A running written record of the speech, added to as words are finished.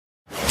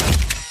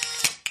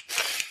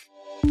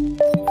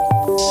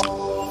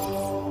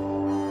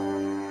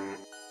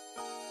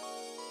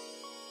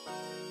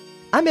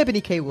I'm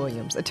Ebony K.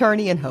 Williams,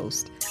 attorney and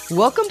host.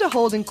 Welcome to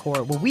Holding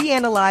Court, where we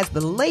analyze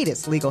the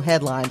latest legal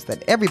headlines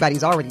that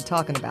everybody's already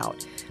talking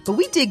about. But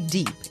we dig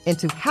deep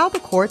into how the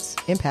courts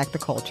impact the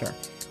culture.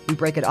 We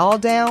break it all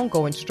down,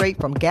 going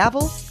straight from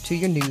gavel to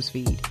your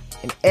newsfeed.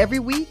 And every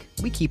week,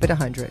 we keep it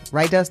 100.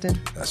 Right, Dustin?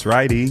 That's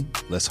right, E.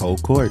 Let's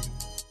hold court.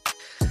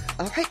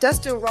 All right,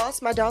 Dustin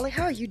Ross, my darling,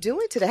 how are you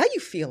doing today? How are you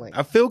feeling?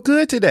 I feel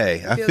good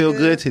today. I feel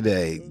good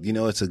today. You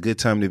know, it's a good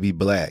time to be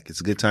black.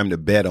 It's a good time to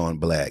bet on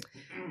black.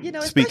 You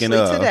know, Speaking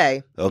especially of,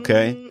 today.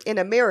 okay. In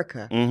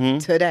America, Mm-hmm.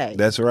 today.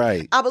 That's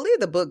right. I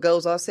believe the book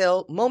goes on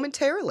sale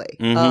momentarily,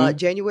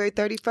 January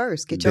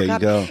 31st. Get your There you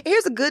copy. go. And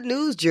here's the good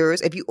news,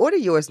 jurors. If you order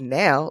yours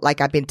now, like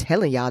I've been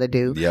telling y'all to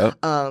do, Yep.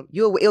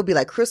 it'll be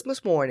like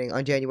Christmas morning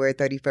on January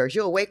 31st.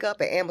 You'll wake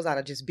up and Amazon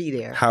will just be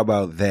there. How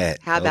about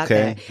that? How about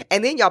that?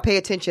 And then y'all pay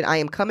attention. I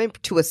am coming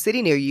to a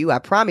city near you, I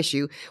promise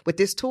you, with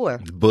this tour.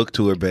 Book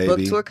tour, baby.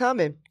 Book tour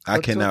coming. I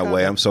Book tour cannot coming.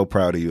 wait. I'm so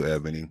proud of you,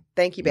 Ebony.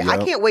 Thank you, babe. Yep.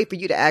 I can't wait for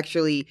you to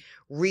actually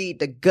read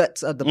the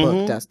guts of the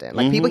book, Dustin.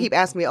 Like, people keep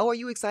asking me, oh, are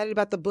you excited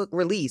about the book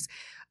release?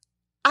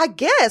 I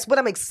guess what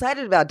I'm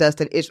excited about,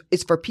 Dustin, is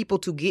for people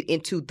to get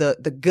into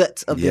the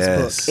guts of this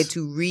book and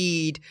to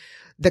read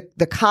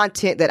the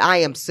content that I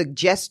am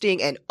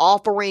suggesting and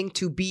offering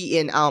to be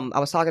in. I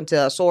was talking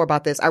to Sora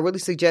about this. I really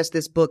suggest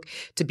this book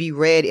to be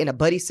read in a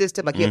buddy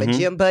system, like you have a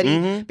gym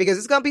buddy, because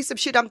it's going to be some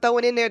shit I'm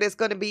throwing in there that's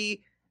going to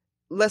be,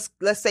 let's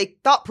say,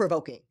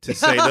 thought-provoking. To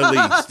say the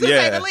least. To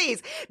say the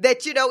least.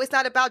 That, you know, it's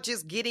not about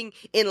just getting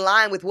in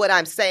line with what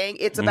I'm saying.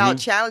 It's about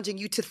challenging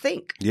you to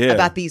think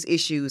about these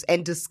issues.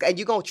 And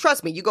you're going to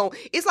trust me.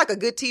 It's like a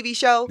good TV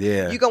show.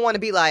 Yeah. You're going to want to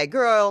be like,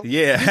 girl,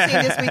 you seen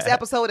this week's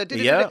episode of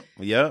Yep.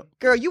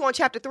 Girl, you on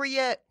chapter 3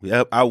 yet?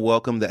 Yep. I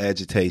welcome the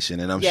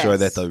agitation, and I'm sure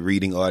that the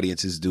reading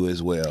audiences do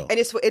as well. And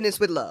it's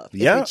with love.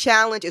 Yeah. It's with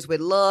challenge. It's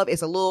with love.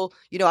 It's a little,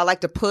 I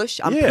like to push.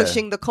 I'm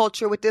pushing the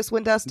culture with this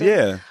one, Dustin.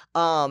 Yeah.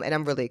 And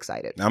I'm really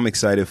excited. I'm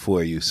excited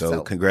for you.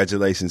 So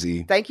congratulations,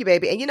 E. Thank you,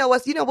 baby. And you know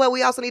what?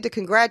 We also need to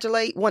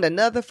congratulate one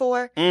another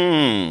for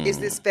is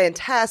this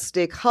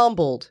fantastic,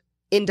 humbled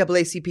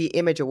NAACP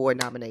Image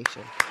Award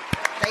nomination.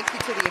 Thank you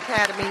to the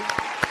Academy.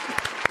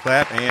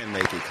 Clap and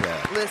make it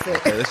clap. Listen.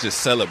 Okay, let's just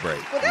celebrate.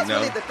 Well, that's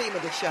really the theme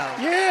of the show.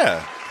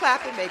 Yeah.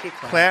 Clap and make it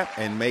clap. Clap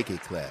and make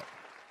it clap.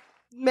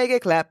 Make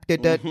it clap.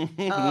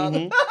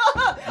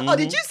 Oh,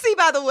 did you see,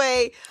 by the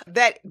way,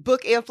 that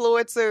book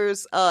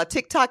influencers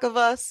TikTok of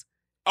us?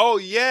 Oh,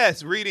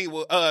 yes. Reading,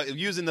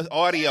 using the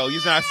audio,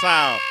 using our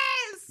sound.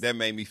 That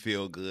made me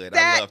feel good.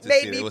 I love to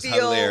see it. It was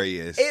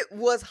hilarious. It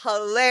was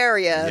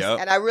hilarious. Yep.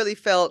 And I really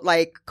felt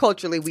like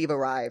culturally we've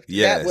arrived.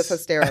 Yes. That was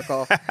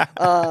hysterical.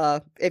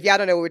 If y'all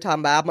don't know what we're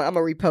talking about, I'm going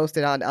to repost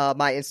it on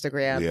my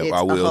Instagram. Yep, it's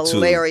I will a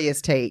hilarious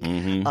take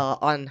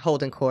on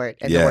Holding Court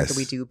and the work that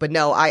we do. But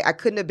no, I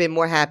couldn't have been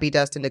more happy,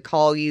 Dustin, to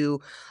call you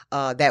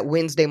that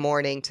Wednesday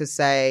morning to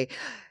say...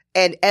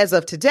 And as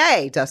of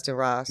today, Dustin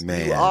Ross,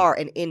 you are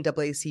an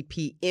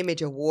NAACP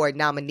Image Award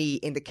nominee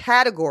in the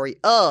category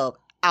of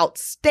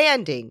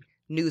Outstanding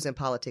News and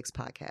Politics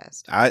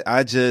Podcast.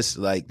 I just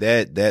like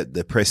that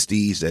the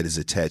prestige that is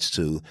attached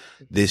to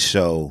this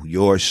show,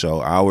 your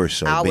show, our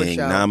show, being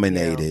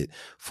nominated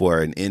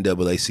for an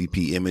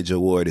NAACP Image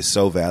Award is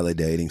so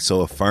validating,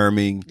 so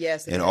affirming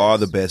in all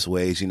the best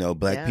ways.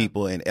 Black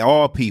people and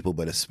all people,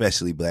 but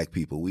especially Black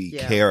people, we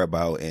care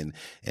about and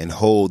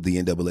hold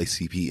the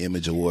NAACP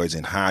Image Awards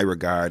in high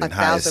regard and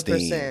high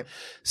esteem.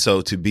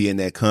 So to be in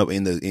that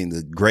in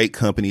the great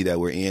company that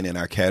we're in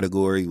our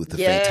category with the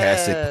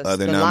fantastic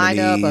other nominees,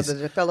 lineup of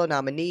the fellow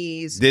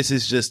nominees. This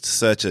is just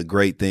such a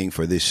great thing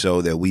for this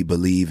show that we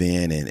believe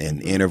in,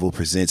 and Interval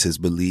Presents has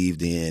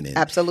believed in. And,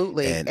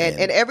 absolutely, and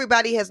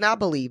everybody has not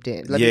believed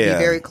in. Let me be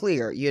very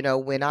clear.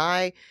 When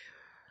I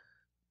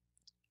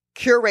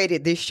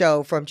curated this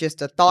show from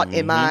just a thought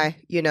in my,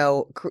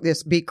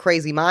 this big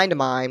crazy mind of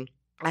mine,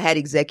 I had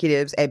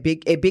executives at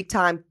big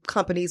time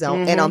companies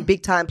and on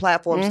big time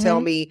platforms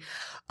tell me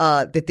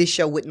that this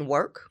show wouldn't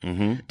work.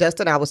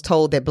 Dustin, I was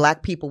told that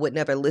Black people would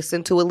never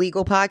listen to a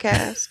legal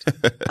podcast.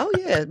 Oh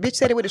yeah, bitch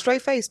said it with a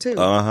straight face too.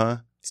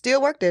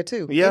 Still work there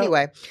too. Yeah.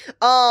 Anyway,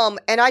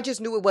 and I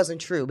just knew it wasn't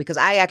true because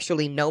I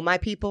actually know my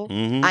people.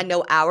 I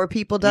know our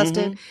people,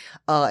 Dustin.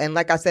 And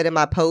like I said in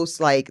my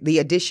post, like the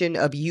addition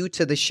of you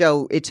to the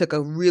show, it took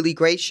a really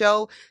great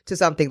show to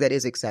something that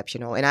is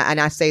exceptional. And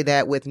I say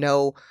that with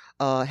no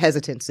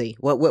hesitancy.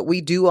 What we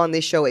do on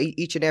this show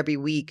each and every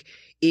week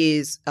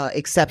is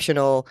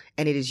exceptional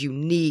and it is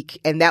unique.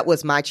 And that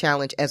was my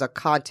challenge as a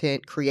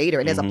content creator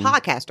and as a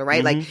podcaster,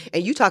 right? Like,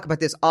 and you talk about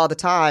this all the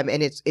time,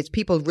 and it's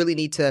people really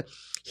need to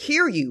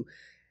hear you.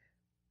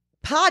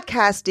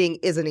 Podcasting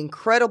is an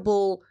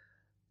incredible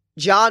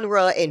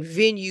genre and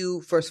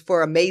venue for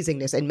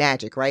amazingness and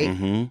magic,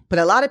 right? But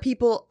a lot of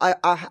people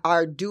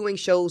are doing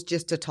shows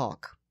just to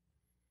talk.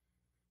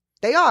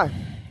 They are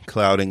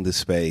clouding the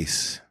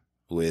space.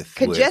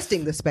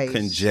 Congesting the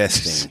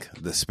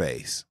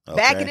space. Okay?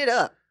 Backing it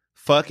up.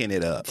 Fucking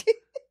it up.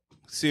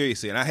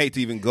 Seriously. And I hate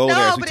to even go there.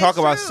 As we talk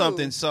about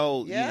something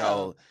so,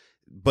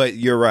 But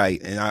you're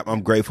right, and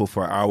I'm grateful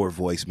for our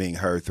voice being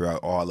heard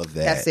throughout all of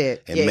that. That's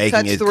it. And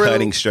making it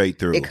cutting straight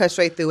through. It cuts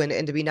straight through,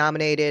 and to be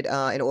nominated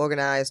and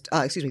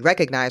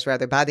recognized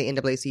rather by the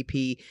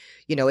NAACP,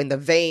 in the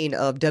vein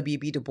of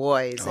W.B. Du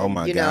Bois. Oh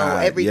my God.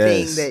 God.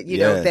 Everything yes. that,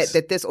 yes.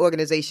 that this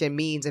organization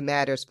means and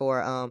matters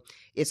for.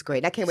 It's great.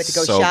 And I can't wait to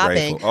go So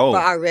shopping grateful. for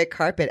our red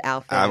carpet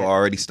outfit. I've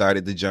already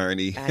started the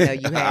journey. I know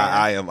you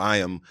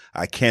have.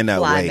 I cannot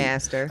Fly wait.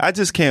 master. I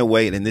just can't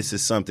wait. And this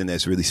is something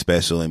that's really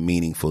special and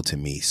meaningful to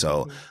me.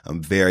 So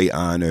I'm very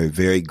honored,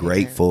 very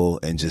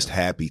grateful, and just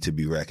happy to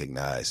be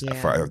recognized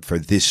for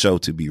this show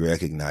to be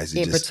recognized.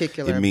 In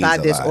particular, by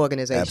this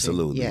organization.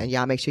 Absolutely. Yeah. And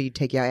y'all make sure you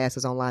take your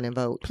asses online and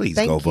vote. Please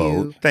go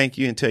vote. Thank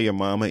you. And tell your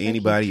mama,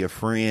 anybody, your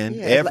friend,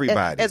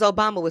 everybody. As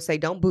Obama would say,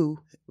 don't boo,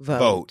 vote.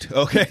 Vote.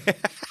 Okay.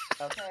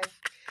 Okay.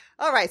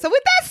 All right. So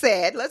with that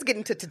said, let's get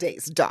into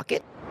today's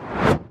docket.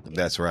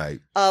 That's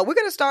right. We're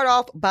going to start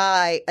off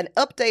by an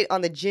update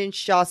on the Jen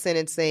Shah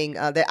sentencing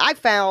that I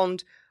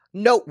found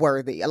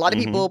noteworthy. A lot of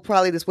people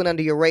probably this went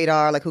under your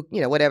radar, like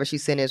whatever she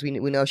sentenced. We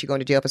know she's going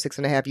to jail for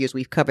 6.5 years.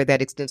 We've covered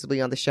that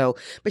extensively on the show.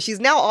 But she's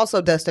now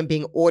also, Dustin,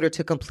 being ordered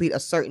to complete a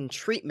certain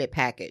treatment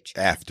package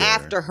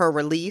after her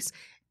release.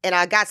 And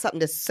I got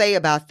something to say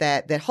about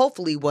that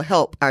hopefully will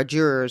help our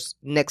jurors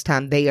next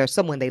time they or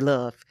someone they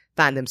love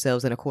find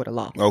themselves in a court of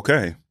law.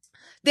 Okay.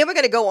 Then we're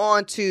going to go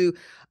on to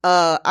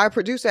our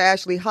producer,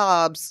 Ashley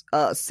Hobbs,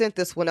 sent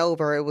this one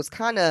over. It was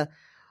kind of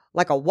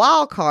like a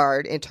wild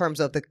card in terms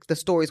of the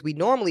stories we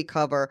normally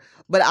cover.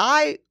 But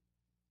I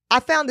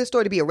found this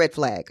story to be a red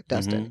flag,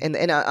 Dustin. And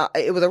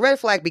it was a red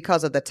flag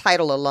because of the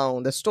title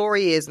alone. The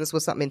story is, and this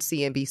was something in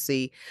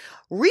CNBC,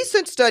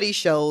 recent study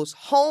shows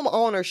home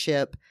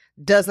ownership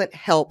doesn't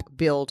help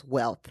build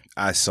wealth.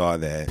 I saw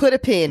that. Put a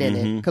pin in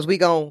it because we're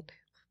going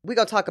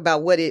to talk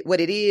about what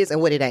it is and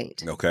what it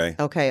ain't. Okay.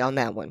 Okay, on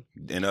that one.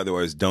 In other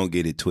words, don't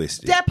get it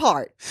twisted. That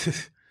part.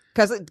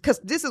 Because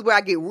this is where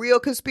I get real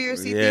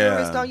conspiracy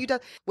theorists on you.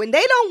 When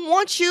they don't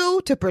want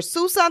you to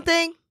pursue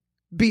something,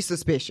 be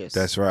suspicious.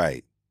 That's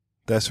right.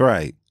 That's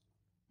right.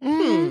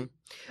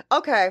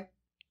 Okay.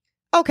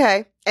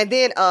 And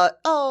then,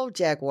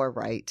 Jaguar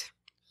Wright.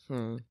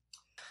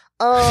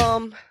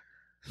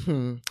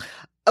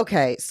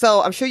 Okay,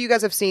 so I'm sure you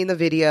guys have seen the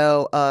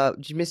video.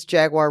 Miss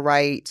Jaguar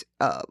Wright,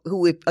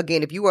 who,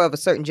 if you were of a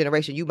certain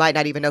generation, you might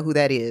not even know who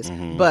that is,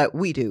 but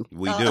we do.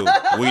 We do.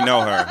 We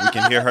know her. We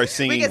can hear her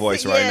singing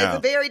voice right now. It's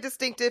a very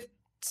distinctive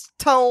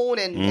tone,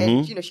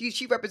 and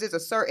she represents a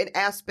certain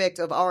aspect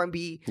of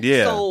R&B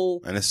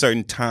soul, and a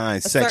certain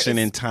section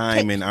in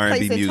time in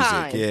R&B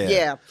music.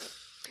 Yeah.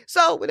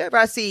 So whenever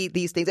I see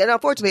these things, and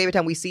unfortunately every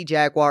time we see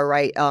Jaguar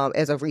Wright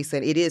as of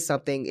recent, it is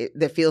something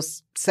that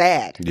feels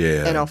sad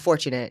and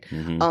unfortunate.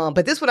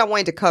 But this one I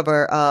wanted to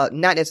cover,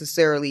 not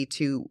necessarily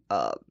to,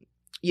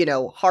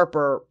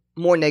 harper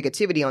more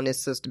negativity on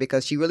this sister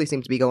because she really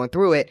seems to be going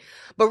through it.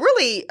 But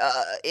really,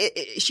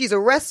 she's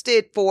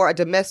arrested for a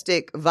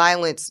domestic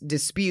violence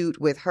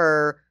dispute with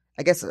her,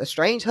 I guess,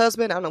 estranged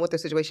husband. I don't know what the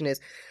situation is.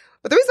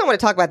 But the reason I want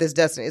to talk about this,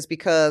 Dustin, is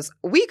because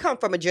we come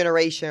from a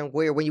generation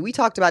where when we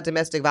talked about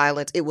domestic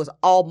violence, it was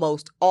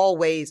almost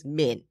always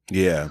men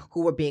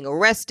who were being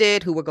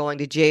arrested, who were going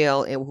to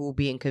jail, and who were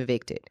being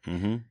convicted.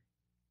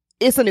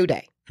 It's a new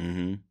day.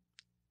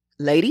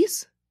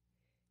 Ladies,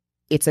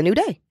 it's a new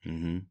day.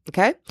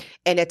 Okay?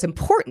 And it's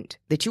important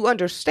that you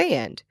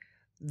understand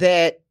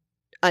that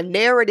a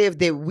narrative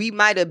that we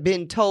might have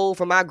been told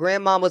from our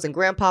grandmamas and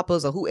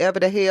grandpapas or whoever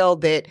the hell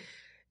that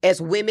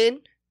as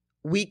women,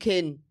 we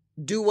can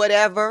do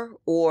whatever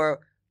or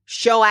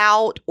show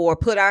out or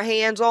put our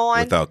hands on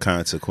without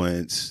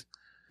consequence.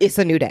 It's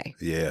a new day.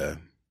 Yeah.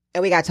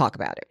 And we got to talk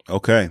about it.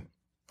 Okay.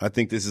 I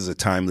think this is a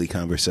timely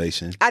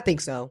conversation. I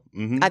think so.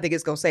 I think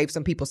it's going to save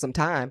some people some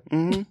time.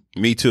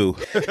 Me too.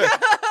 How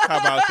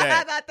about that?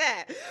 How about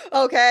that?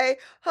 Okay.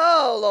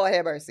 Oh, Lord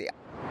have mercy.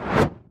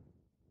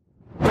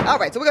 All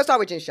right, so we're going to start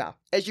with Jen Shah.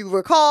 As you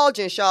recall,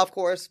 Jen Shah, of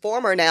course,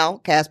 former now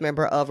cast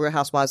member of Real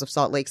Housewives of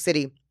Salt Lake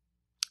City.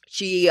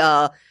 She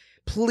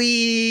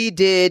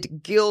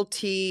pleaded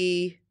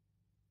guilty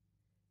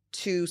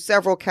to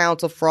several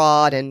counts of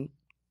fraud and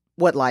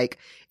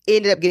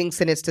ended up getting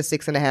sentenced to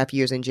 6.5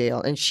 years in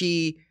jail. And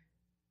she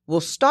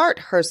will start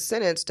her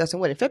sentence,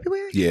 Dustin, in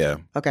February? Yeah.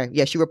 Okay.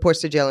 Yeah, she reports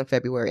to jail in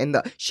February. And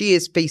she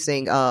is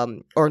facing,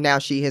 or now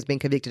she has been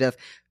convicted of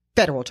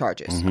federal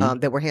charges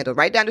that were handled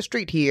right down the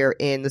street here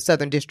in the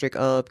Southern District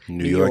of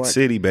New York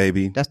City,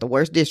 baby. That's the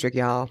worst district,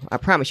 y'all. I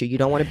promise you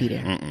don't want to be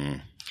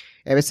there.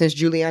 Ever since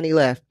Giuliani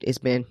left, it's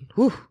been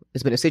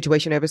a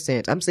situation ever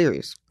since. I'm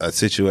serious. A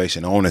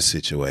situation on a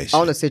situation.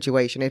 On a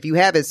situation. If you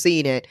haven't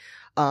seen it,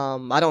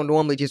 I don't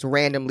normally just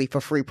randomly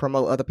for free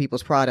promote other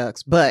people's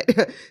products, but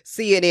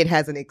CNN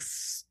has an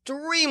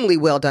extremely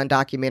well done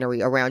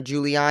documentary around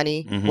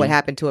Giuliani, what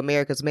happened to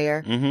America's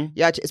mayor.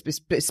 Yeah,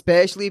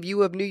 especially if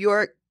you of New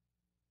York,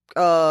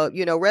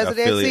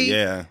 residency.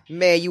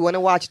 Man, you want to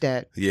watch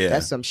that. Yeah.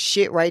 That's some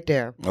shit right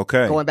there.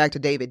 Okay. Going back to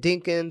David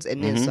Dinkins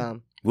and then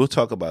some. We'll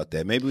talk about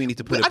that. Maybe we need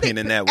to put a pin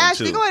in that one,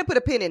 Ashley, too. Go ahead and put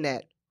a pin in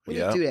that. We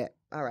need to do that.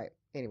 All right.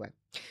 Anyway.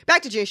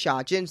 Back to Jen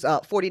Shah. Jen's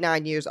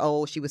 49 years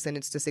old. She was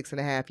sentenced to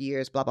 6.5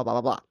 years, blah, blah, blah,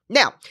 blah, blah.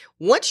 Now,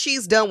 once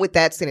she's done with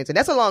that sentence, and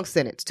that's a long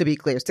sentence, to be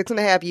clear,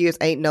 6.5 years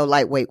ain't no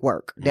lightweight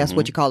work. That's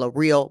what you call a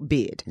real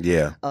bid.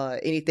 Yeah.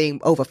 Anything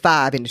over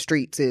 5 in the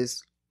streets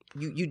is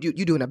you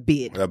doing a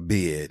bid. A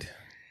bid.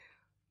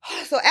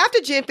 So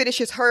after Jen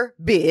finishes her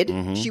bid,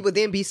 she would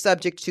then be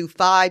subject to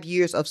 5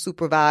 years of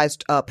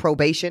supervised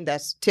probation.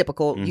 That's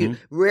typical.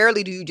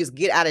 Rarely do you just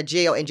get out of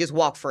jail and just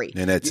walk free.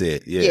 And that's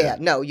it. Yeah. Yeah.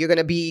 No, you're going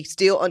to be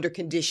still under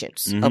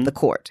conditions of the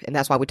court. And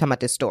that's why we're talking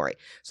about this story.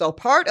 So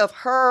part of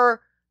her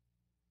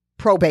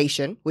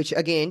probation, which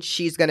again,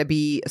 she's going to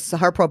be,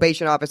 her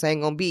probation officer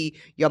ain't going to be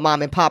your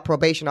mom and pop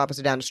probation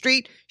officer down the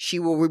street. She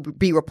will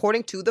be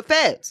reporting to the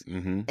feds.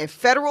 And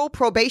federal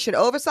probation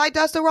oversight,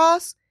 Dustin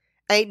Ross,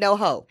 ain't no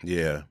hoe.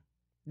 Yeah.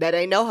 That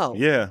ain't no hoe.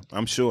 Yeah,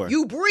 I'm sure.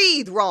 You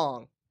breathe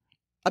wrong,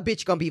 a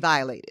bitch gonna be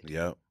violated.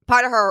 Yep.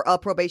 Part of her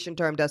probation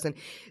term, Dustin,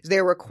 is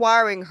they're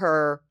requiring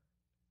her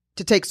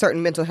to take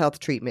certain mental health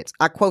treatments.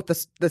 I quote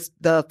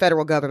the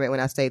federal government when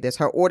I say this.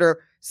 Her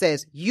order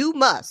says, you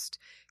must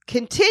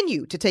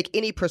continue to take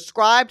any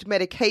prescribed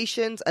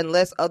medications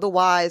unless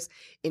otherwise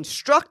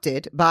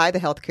instructed by the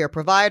healthcare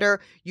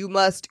provider. You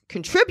must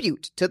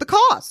contribute to the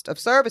cost of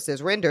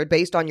services rendered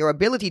based on your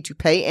ability to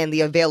pay and the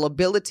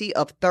availability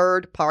of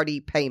third-party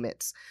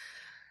payments.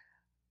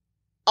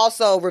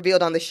 Also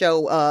revealed on the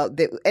show,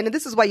 and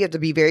this is why you have to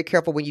be very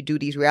careful when you do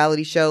these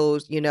reality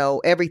shows. You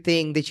know,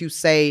 everything that you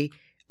say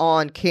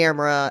on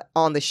camera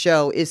on the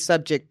show is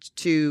subject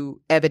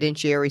to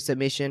evidentiary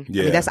submission.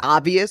 Yeah. I mean, that's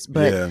obvious,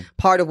 but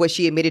part of what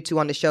she admitted to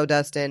on the show,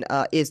 Dustin,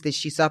 is that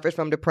she suffers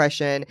from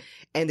depression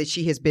and that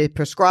she has been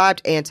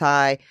prescribed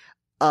depressants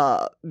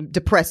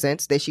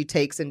that she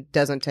takes and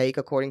doesn't take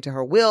according to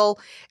her will,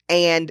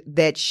 and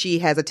that she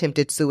has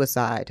attempted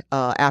suicide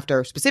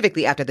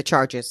specifically after the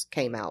charges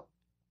came out.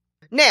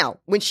 Now,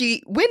 when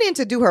she went in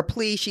to do her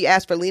plea, she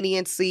asked for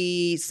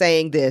leniency,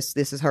 saying this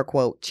is her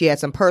quote. She had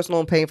some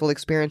personal and painful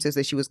experiences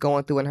that she was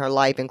going through in her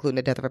life, including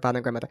the death of her father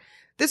and grandmother.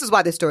 This is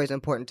why this story is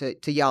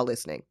important to y'all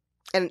listening.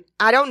 And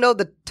I don't know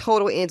the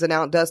total ins and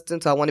outs,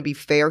 Dustin, so I want to be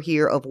fair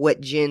here of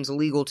what Jen's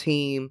legal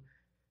team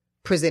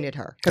presented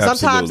her. Because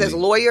sometimes as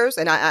lawyers,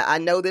 and I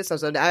know this,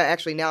 so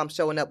now I'm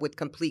showing up with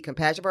complete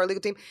compassion for our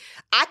legal team.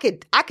 I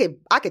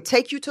could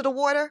take you to the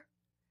water,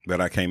 but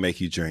I can't make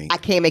you drink. I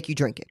can't make you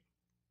drink it.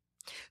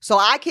 So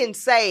I can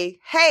say,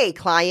 hey,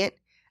 client,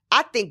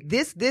 I think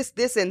this,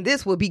 and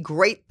this would be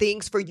great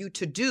things for you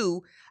to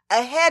do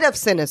ahead of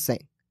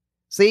sentencing.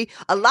 See,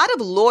 a lot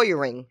of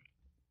lawyering,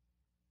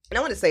 and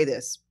I want to say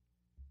this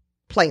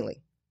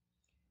plainly,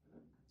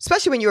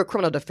 especially when you're a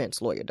criminal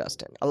defense lawyer,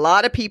 Dustin. A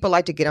lot of people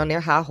like to get on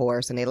their high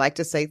horse and they like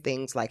to say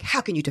things like,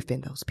 how can you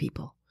defend those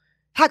people?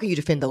 How can you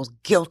defend those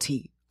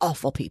guilty,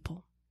 awful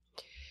people?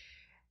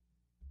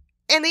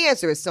 And the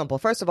answer is simple.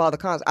 First of all,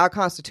 our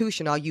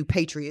Constitution, all you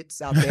patriots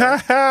out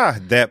there.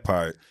 That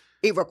part.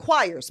 It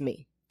requires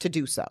me to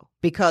do so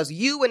because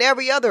you and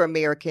every other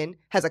American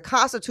has a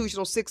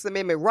constitutional Sixth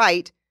Amendment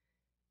right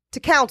to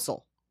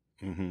counsel.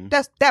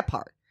 That's that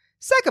part.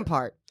 Second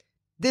part,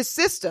 this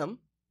system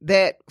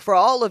that for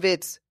all of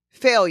its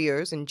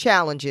failures and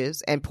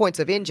challenges and points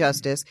of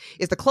injustice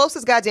is the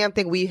closest goddamn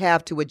thing we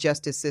have to a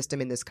justice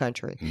system in this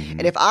country.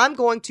 And if I'm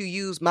going to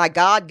use my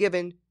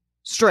God-given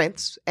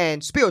strengths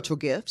and spiritual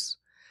gifts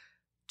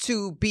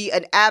to be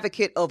an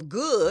advocate of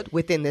good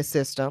within this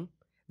system,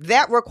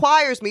 that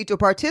requires me to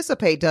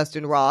participate,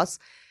 Dustin Ross,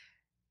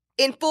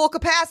 in full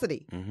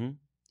capacity.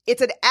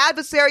 It's an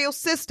adversarial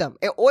system.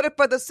 In order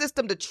for the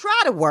system to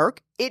try to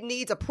work, it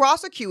needs a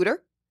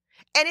prosecutor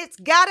and it's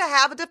got to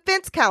have a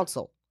defense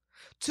counsel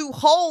to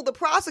hold the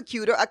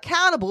prosecutor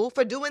accountable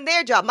for doing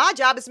their job. My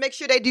job is to make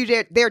sure they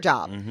do their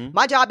job.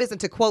 My job isn't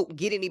to, quote,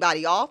 get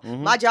anybody off.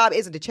 My job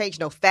isn't to change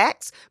no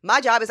facts. My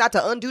job is not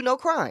to undo no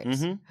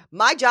crimes.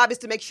 My job is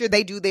to make sure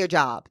they do their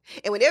job.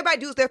 And when everybody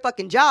does their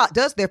fucking job,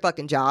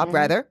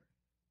 rather,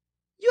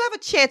 you have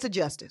a chance of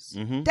justice.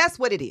 That's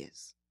what it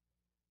is.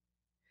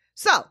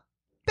 So,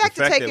 back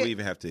to taking. That we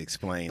even have to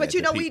explain. But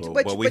you know we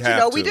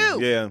do.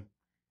 Yeah.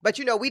 But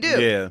you know we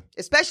do. Yeah.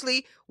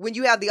 Especially when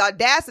you have the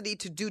audacity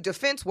to do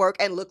defense work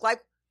and look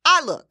like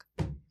I look.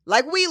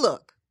 Like we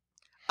look.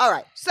 All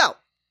right. So,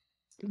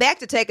 back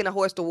to taking a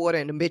horse to water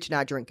and the bitch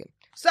not drinking.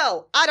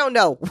 So, I don't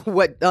know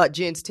what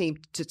Jen's team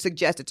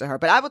suggested to her,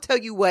 but I will tell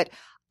you what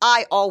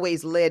I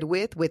always led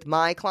with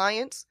my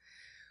clients.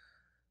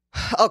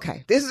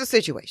 Okay, this is a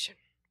situation.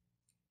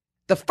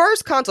 The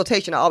first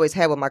consultation I always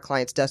had with my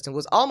clients, Dustin,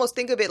 was almost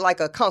think of it like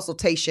a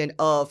consultation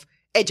of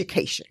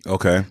education.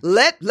 Okay.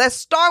 Let's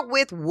start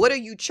with what are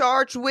you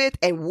charged with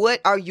and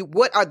what are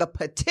the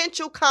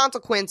potential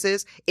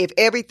consequences if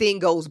everything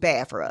goes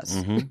bad for us.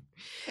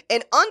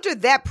 And under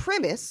that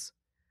premise,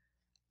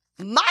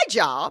 my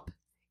job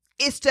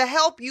is to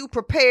help you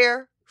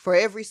prepare for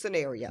every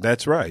scenario.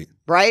 That's right.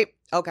 Right?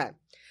 Okay.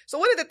 So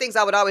one of the things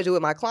I would always do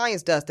with my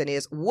clients, Dustin,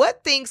 is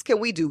what things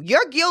can we do?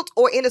 Your guilt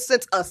or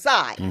innocence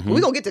aside.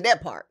 We're going to get to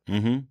that part.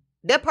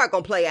 That part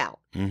going to play out.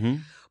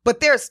 But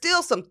there are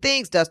still some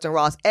things, Dustin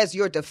Ross, as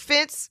your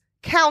defense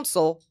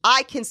counsel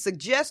I can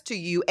suggest to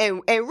you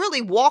and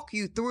really walk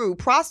you through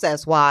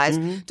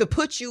process-wise to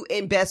put you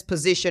in best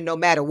position no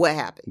matter what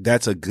happens.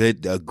 That's a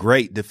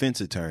great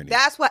defense attorney.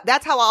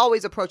 That's how I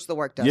always approach the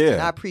work, Dustin.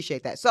 Yeah. I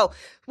appreciate that. So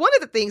one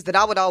of the things that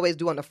I would always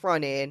do on the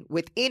front end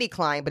with any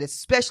client, but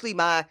especially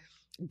my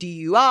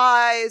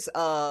DUIs,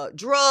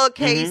 drug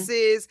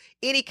cases,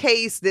 any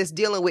case that's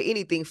dealing with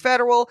anything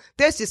federal,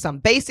 there's just some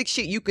basic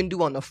shit you can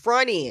do on the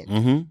front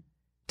end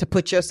to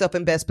put yourself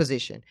in best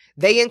position.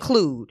 They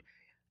include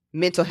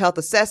mental health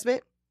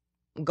assessment.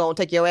 Go and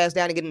take your ass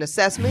down and get an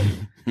assessment.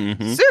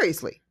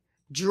 Seriously.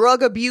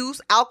 Drug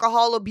abuse,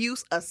 alcohol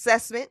abuse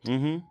assessment.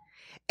 And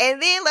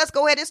then let's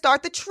go ahead and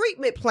start the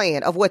treatment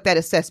plan of what that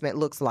assessment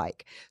looks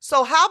like.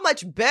 So how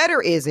much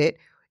better is it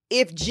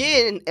if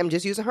Jen, I'm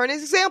just using her as an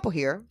example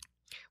here,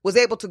 was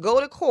able to go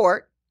to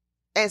court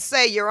and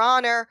say, Your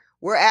Honor,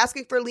 we're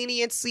asking for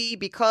leniency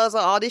because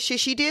of all this shit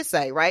she did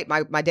say, right?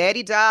 My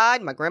daddy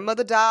died. My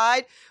grandmother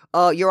died.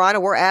 Your Honor,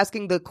 we're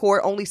asking the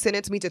court only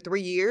sentence me to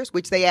 3 years,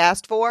 which they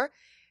asked for.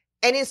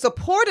 And in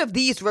support of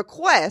these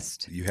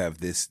requests, you have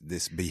this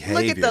behavior.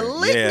 Look at the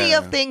litany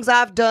of things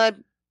I've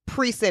done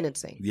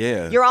pre-sentencing.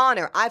 Yeah. Your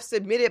Honor, I've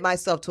submitted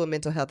myself to a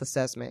mental health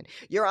assessment.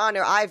 Your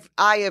Honor,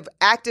 I have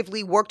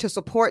actively worked to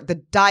support the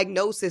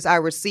diagnosis I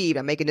received.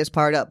 I'm making this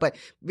part up, but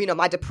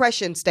my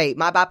depression state,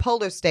 my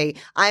bipolar state,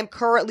 I'm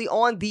currently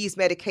on these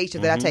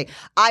medications that I take.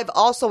 I've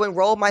also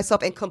enrolled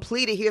myself and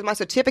completed, here's my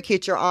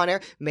certificate, Your Honor.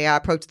 May I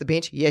approach the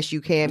bench? Yes,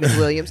 you can, Ms.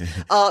 Williams.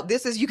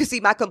 You can see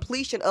my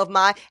completion of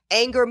my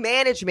anger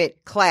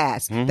management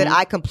class that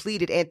I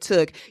completed and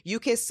took. You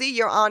can see,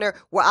 Your Honor,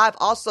 where I've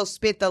also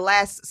spent the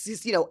last,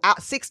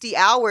 60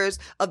 hours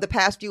of the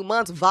past few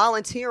months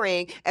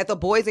volunteering at the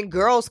Boys and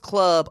Girls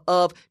Club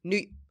of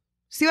New.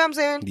 See what I'm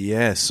saying?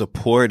 Yeah,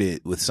 support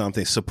it with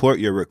something. Support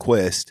your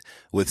request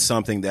with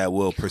something that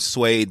will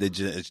persuade the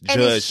judge.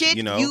 And it's shit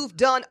you've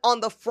done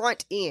on the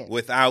front end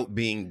without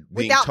being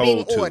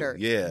told ordered.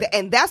 To. Yeah,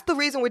 and that's the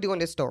reason we're doing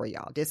this story,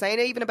 y'all. This ain't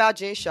even about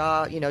Jen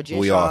Shaw. Jen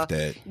we Shaw. Off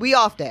that. We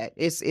off that.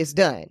 It's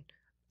done.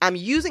 I'm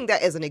using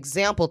that as an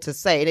example to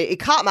say, and it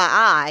caught my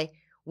eye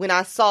when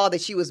I saw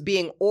that she was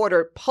being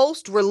ordered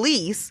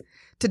post-release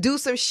to do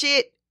some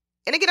shit.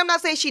 And again, I'm not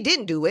saying she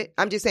didn't do it.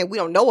 I'm just saying we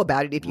don't know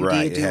about it if you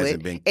did do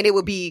it. And it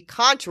would be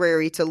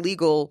contrary to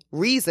legal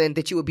reason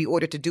that you would be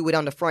ordered to do it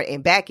on the front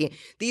and back end.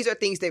 These are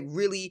things that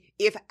really,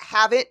 if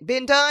haven't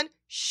been done,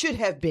 should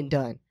have been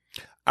done.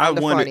 I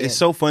wonder, it's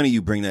so funny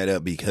you bring that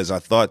up because I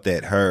thought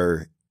that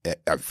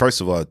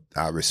first of all,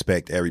 I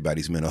respect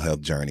everybody's mental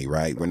health journey,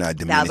 right? We're not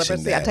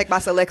diminishing that. I take my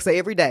Celexa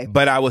every day.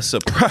 But I was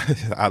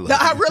surprised.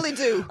 I really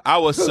do. I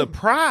was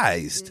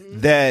surprised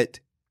that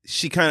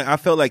I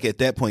felt like at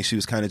that point she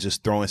was kind of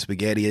just throwing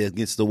spaghetti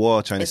against the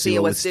wall, trying to see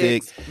what would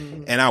stick.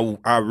 And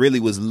I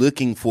really was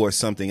looking for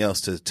something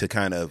else to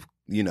kind of,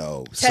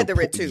 tether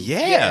it to.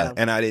 Yeah.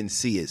 And I didn't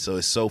see it. So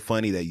it's so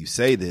funny that you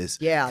say this.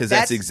 Yeah. Because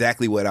that's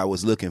exactly what I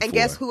was looking for. And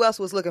guess who else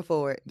was looking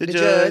for it? The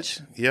judge.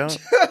 Yeah.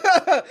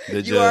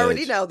 The judge.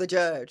 Already know the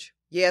judge.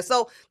 Yeah.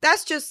 So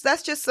that's just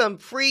some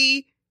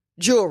free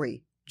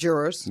jewelry,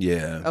 jurors.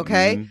 Yeah.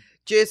 Okay.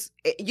 Just,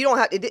 you don't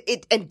have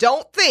it, and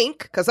don't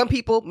think, because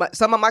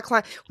some of my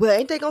clients, well,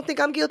 ain't they gonna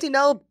think I'm guilty?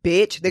 No,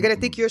 bitch. They're gonna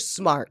think you're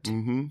smart.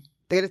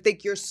 They're gonna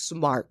think you're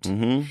smart.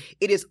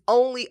 It is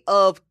only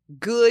of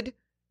good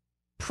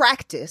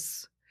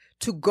practice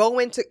to go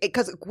into,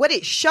 because what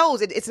it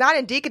shows, it's not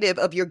indicative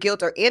of your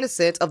guilt or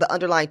innocence of the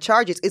underlying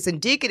charges. It's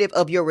indicative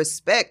of your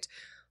respect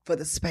for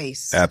the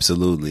space.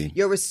 Absolutely.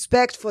 Your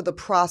respect for the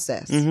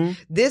process.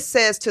 This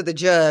says to the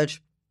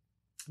judge,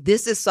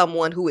 this is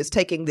someone who is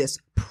taking this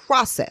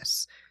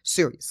process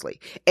seriously.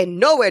 And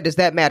nowhere does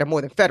that matter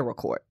more than federal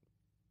court.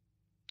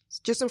 It's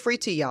just some free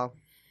tea, y'all.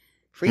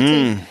 Free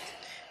tea.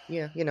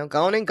 Yeah,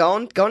 go on and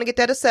get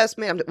that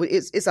assessment.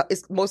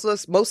 It's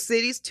most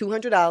cities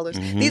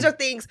 $200. These are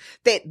things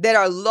that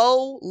are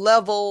low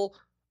level,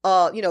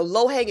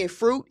 low hanging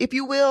fruit, if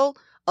you will,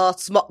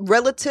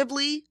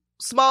 relatively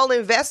small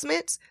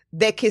investments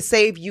that can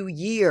save you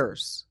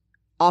years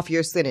off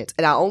your sentence.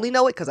 And I only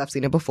know it because I've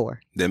seen it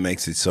before. That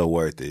makes it so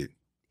worth it.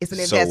 It's an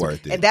investment. So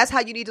worth it. And that's how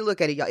you need to look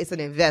at it, y'all. It's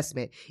an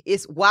investment.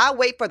 It's why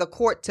wait for the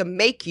court to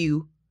make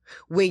you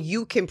when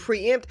you can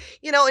preempt,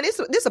 and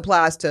this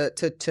applies to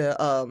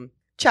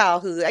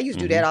childhood. I used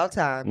to do that all the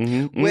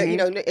time.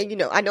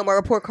 Where, I know my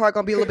report card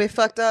gonna be a little bit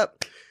fucked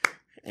up.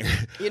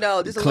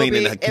 Just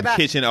cleaning the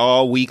kitchen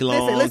all week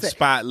long, listen.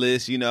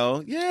 Spotless,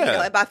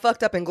 Yeah. If I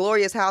fucked up in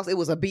Gloria's house, it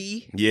was a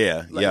B.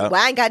 Yeah, Well,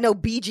 I ain't got no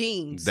B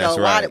jeans. That's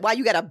so right. Why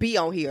you got a B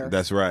on here?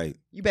 That's right.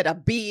 You better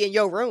be in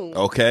your room.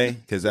 Okay,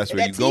 because that's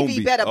where you gonna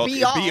be. That TV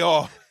better be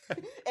off.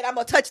 And I'm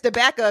gonna touch the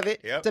back of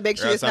it to make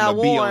sure it's not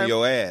warm. Be on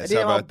your ass.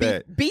 How about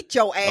that? Beat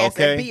your ass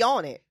and be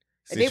on it.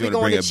 And then we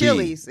going to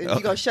Chili's and you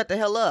gonna shut the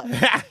hell up. She's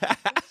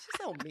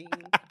so mean.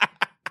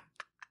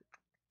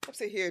 I'm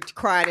sitting here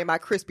crying in my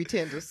crispy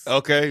tenders.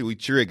 Okay, we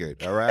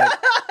triggered. All right.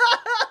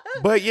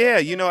 But yeah,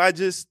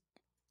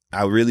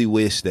 I really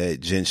wish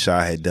that Jen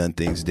Shah had done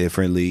things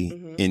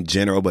differently in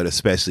general, but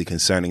especially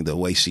concerning the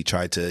way she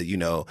tried to,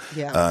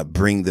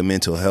 bring the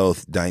mental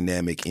health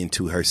dynamic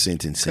into her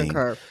sentencing.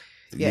 Concur.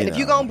 Yeah, and if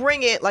you're going to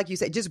bring it, like you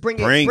said, just bring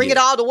it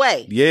all the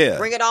way. Yeah.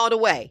 Bring it all the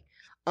way.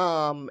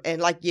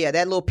 And like, that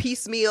little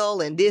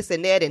piecemeal and this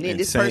and that, and then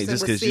this person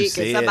was sick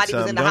and somebody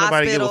was in the hospital.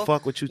 Nobody give a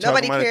fuck what you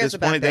talking about at this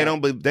point.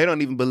 That. They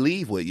don't even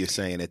believe what you're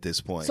saying at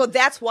this point. So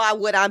that's why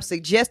what I'm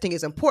suggesting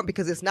is important,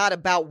 because it's not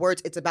about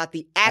words. It's about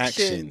the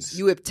actions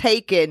you have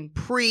taken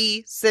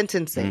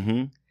pre-sentencing.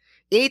 Mm-hmm.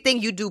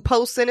 Anything you do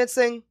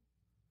post-sentencing,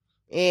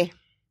 now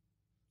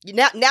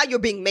you're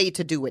being made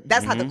to do it.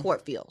 That's how the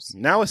court feels.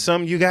 Now it's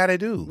something you got to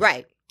do.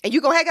 Right. And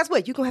you're going to have, guess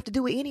what? You're going to have to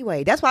do it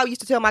anyway. That's why I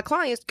used to tell my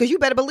clients, because you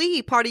better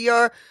believe part of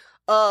your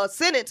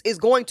sentence is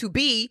going to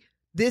be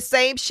this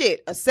same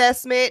shit.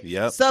 Assessment,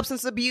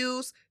 substance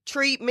abuse,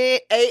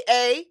 treatment,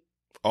 AA.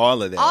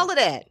 All of that. All of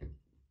that.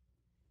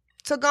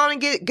 So go on and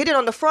get it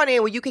on the front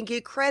end where you can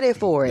get credit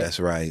for it. That's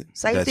right.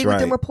 Same thing with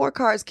them report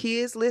cards,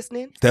 kids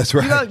listening. That's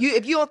right.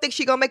 If you don't think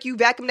she gonna make you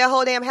vacuum that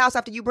whole damn house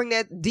after you bring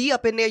that D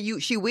up in there,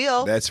 she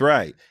will. That's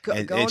right.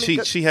 And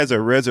she has a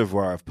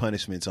reservoir of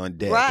punishments on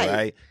deck,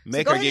 right?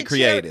 Make her get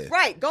creative.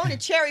 Go on and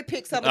cherry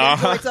pick some of them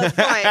points up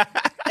front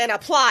and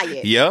apply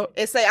it. Yep.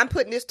 And say, I'm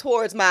putting this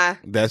towards my...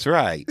 That's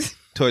right.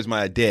 Towards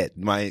my debt,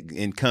 my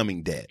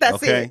incoming debt.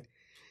 That's it.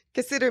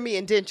 Consider me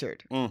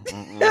indentured. I'm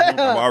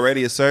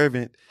already a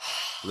servant.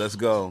 Let's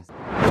go.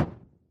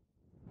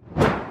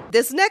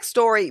 This next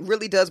story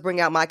really does bring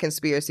out my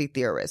conspiracy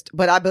theorist,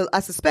 but I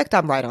suspect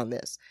I'm right on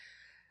this.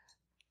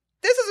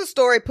 This is a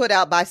story put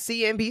out by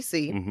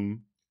CNBC,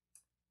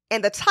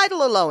 and the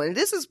title alone, and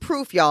this is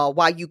proof, y'all,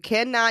 why you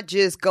cannot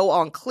just go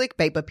on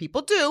clickbait, but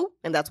people do,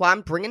 and that's why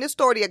I'm bringing this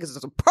story to you, because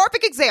it's a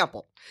perfect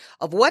example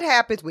of what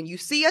happens when you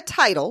see a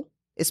title,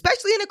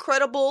 especially in a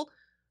credible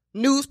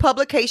news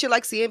publication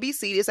like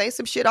CNBC. This ain't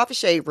some shit off a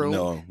shade room.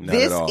 No, not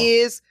at all. This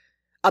is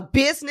a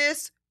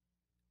business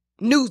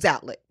news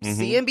outlet.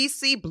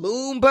 CNBC,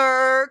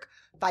 Bloomberg,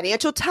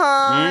 Financial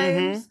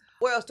Times.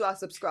 Where else do I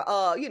subscribe?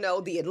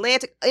 The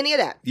Atlantic, any of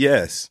that.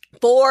 Yes.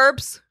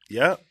 Forbes.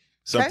 Yep.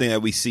 Something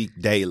that we see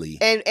daily.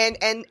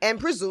 And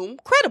presume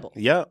credible.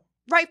 Yep.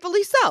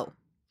 Rightfully so.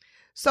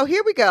 So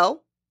here we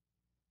go.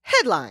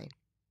 Headline.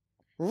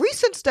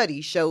 Recent study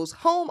shows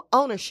home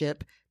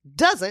ownership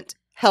doesn't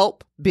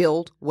help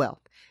build wealth.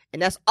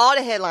 And that's all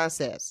the headline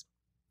says.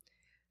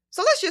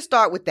 So let's just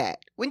start with that.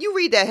 When you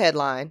read that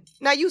headline,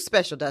 now you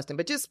special, Dustin,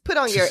 but just put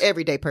on your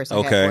everyday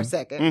person hat for a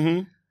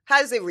second.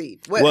 How does it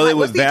read?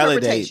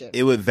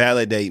 It would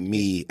validate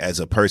me as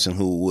a person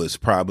who was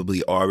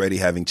probably already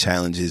having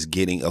challenges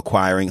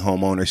acquiring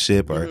home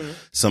ownership or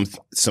some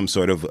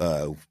sort of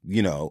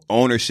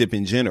ownership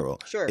in general.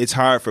 Sure. It's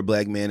hard for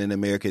Black men in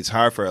America. It's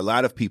hard for a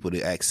lot of people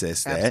to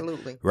access that.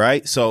 Absolutely.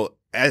 Right? So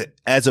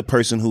as a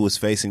person who was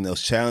facing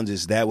those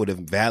challenges, that would have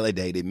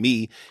validated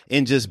me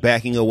in just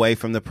backing away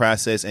from the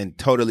process and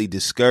totally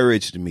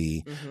discouraged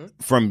me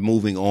from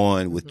moving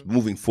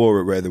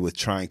forward with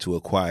trying to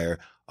acquire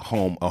a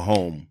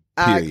home.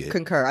 Period. I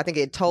concur. I think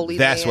it totally.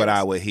 That's what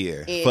I would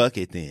hear. Fuck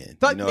it then.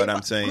 You know what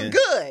I'm saying?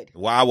 Good.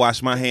 Why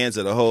wash my hands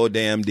of the whole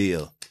damn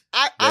deal?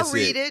 I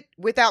read it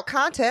without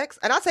context,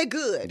 and I say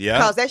good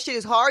because that shit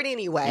is hard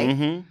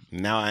anyway.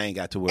 Now I ain't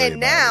got to worry. And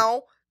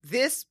now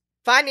this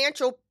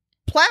financial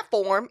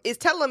platform is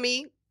telling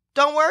me,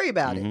 don't worry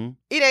about it.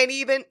 It ain't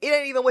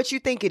even what you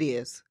think it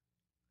is.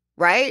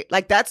 Right?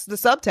 Like that's the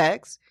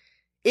subtext.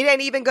 It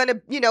ain't even gonna,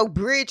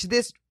 bridge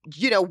this,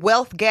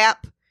 wealth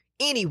gap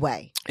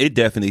anyway. It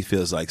definitely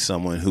feels like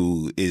someone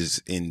who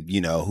is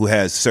who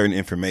has certain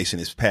information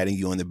is patting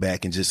you on the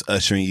back and just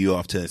ushering you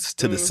off to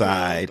the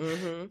side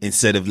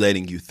instead of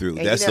letting you through.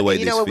 And that's the way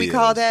this feels. You know what we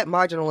call that?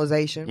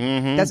 Marginalization.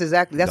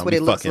 That's what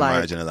it looks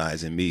like.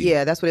 Marginalizing me.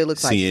 Yeah, that's what it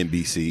looks like.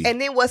 CNBC. And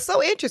then what's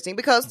so interesting,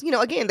 because,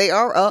 again, they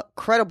are a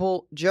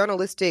credible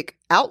journalistic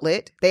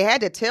outlet. They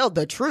had to tell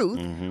the truth.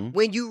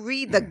 When you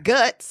read the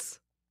guts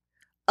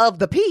of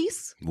the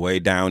piece. Way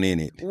down in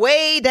it.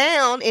 Way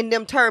down in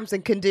them terms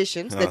and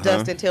conditions that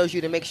Dustin tells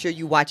you to make sure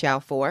you watch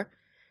out for.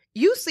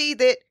 You see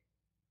that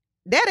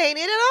ain't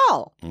it at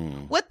all.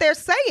 What they're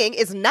saying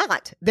is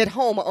not that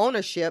home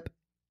ownership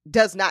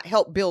does not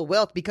help build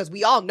wealth, because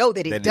we all know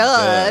that it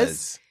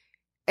does.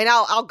 And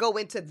I'll go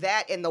into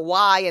that and the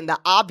why and the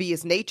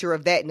obvious nature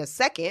of that in a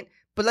second.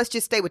 But let's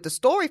just stay with the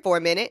story for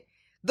a minute.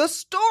 The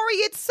story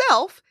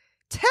itself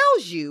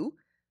tells you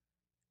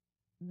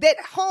that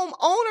home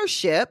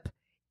ownership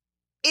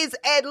is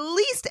at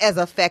least as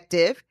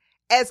effective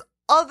as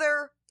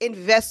other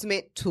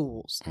investment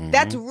tools.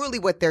 That's really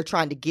what they're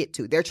trying to get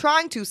to. They're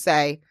trying to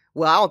say,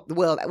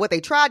 what they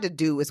tried to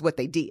do is what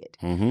they did.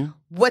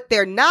 What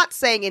they're not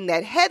saying in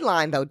that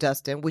headline, though,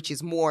 Dustin, which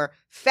is more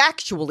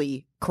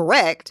factually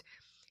correct,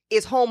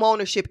 is home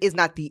ownership is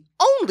not the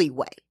only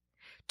way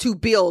to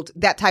build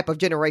that type of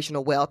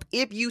generational wealth.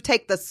 If you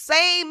take the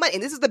same money,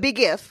 and this is the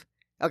big if,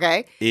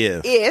 okay?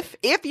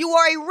 If you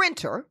are a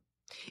renter,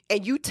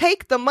 and you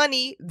take the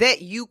money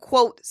that you,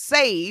 quote,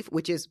 save,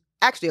 which is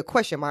actually a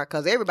question mark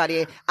because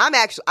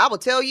I will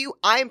tell you,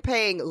 I'm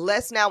paying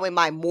less now in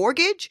my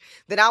mortgage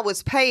than I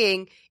was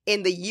paying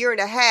in the year and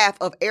a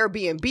half of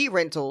Airbnb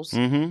rentals.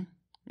 And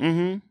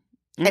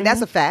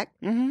that's a fact.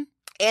 And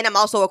I'm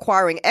also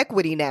acquiring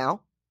equity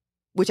now,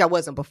 which I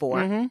wasn't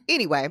before.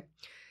 Anyway,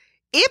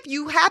 if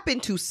you happen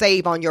to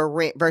save on your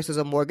rent versus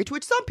a mortgage,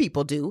 which some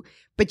people do,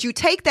 but you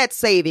take that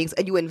savings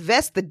and you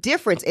invest the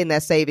difference in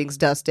that savings,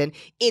 Dustin,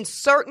 in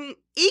certain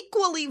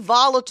equally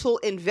volatile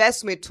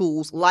investment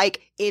tools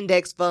like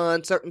index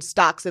funds, certain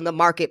stocks in the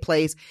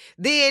marketplace,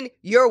 then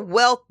your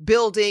wealth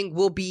building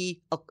will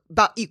be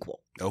about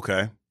equal.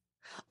 Okay,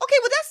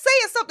 well, that's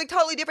saying something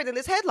totally different than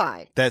this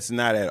headline. That's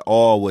not at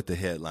all what the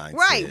headline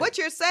Right. said. What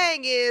you're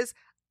saying is,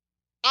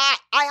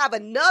 I have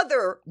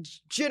another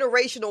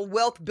generational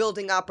wealth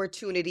building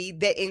opportunity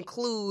that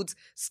includes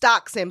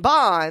stocks and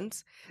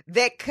bonds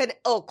that can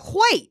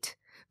equate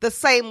the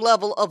same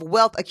level of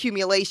wealth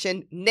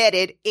accumulation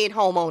netted in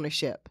home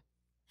ownership.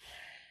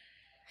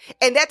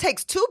 And that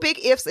takes two big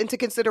ifs into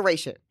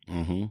consideration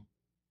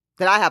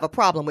that I have a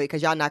problem with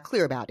because y'all not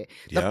clear about it.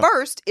 The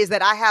first is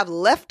that I have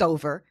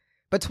leftover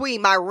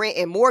between my rent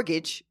and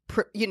mortgage,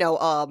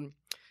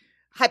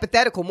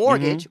 hypothetical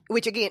mortgage,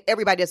 which again,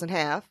 everybody doesn't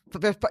have.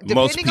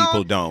 Most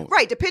people don't.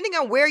 Right. Depending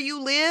on where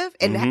you live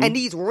and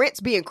these rents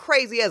being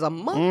crazy as a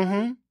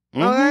month.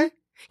 Okay.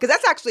 Because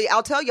that's actually,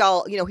 I'll tell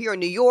y'all, here in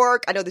New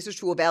York, I know this is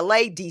true of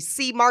LA,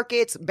 DC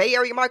markets, Bay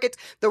Area markets.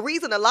 The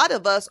reason a lot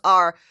of us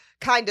are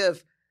kind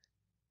of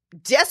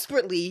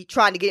desperately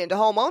trying to get into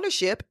home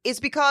ownership is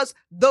because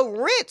the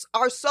rents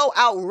are so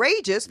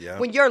outrageous.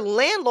 When your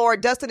landlord,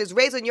 Dustin, is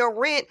raising your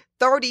rent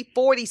 30,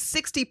 40,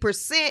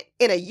 60%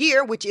 in a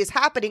year, which is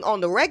happening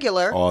on the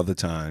regular. All the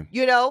time.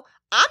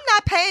 I'm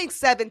not paying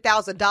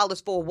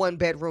 $7,000 for a one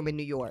bedroom in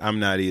New York. I'm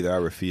not either. I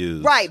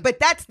refuse. Right. But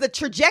that's the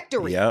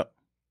trajectory. Yep.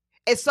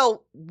 And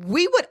so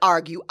I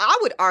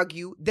would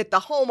argue that the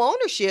home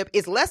ownership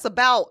is less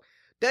about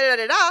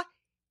da-da-da-da.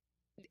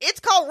 It's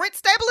called rent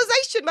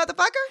stabilization,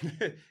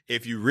 motherfucker.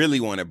 If you really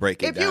want to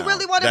break it down. If you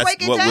really want to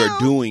break it down. That's what we're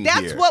doing here.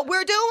 That's what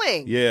we're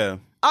doing. Yeah.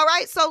 All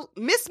right. So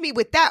miss me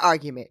with that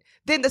argument.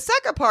 Then the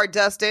second part,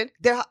 Dustin,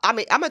 I'm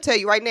going to tell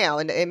you right now,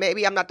 and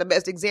maybe I'm not the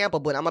best example,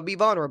 but I'm going to be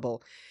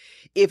vulnerable.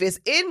 If it's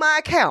in my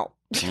account,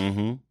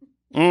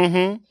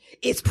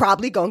 it's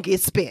probably going to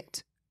get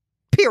spent.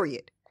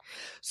 Period.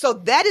 So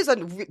that is,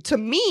 to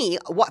me,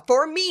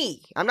 for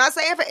me, I'm not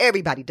saying for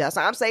everybody,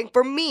 Dustin. I'm saying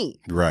for me,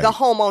 the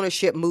home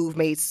ownership move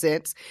made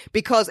sense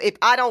because if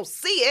I don't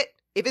see it,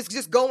 if it's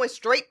just going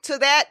straight to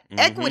that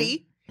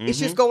equity, it's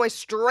just going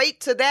straight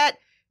to that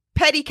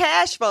petty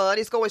cash fund,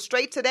 it's going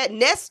straight to that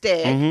nest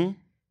egg,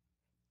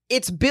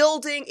 it's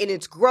building and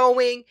it's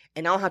growing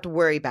and I don't have to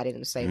worry about it in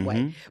the same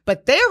way.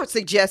 But they're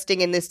suggesting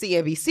in this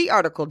CNBC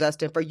article,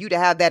 Dustin, for you to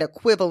have that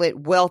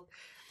equivalent wealth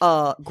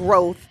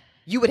growth,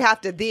 you would have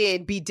to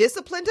then be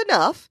disciplined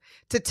enough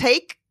to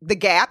take the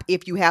gap,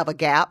 if you have a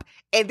gap,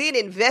 and then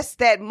invest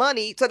that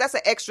money. So that's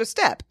an extra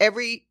step.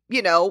 Every,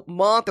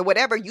 month or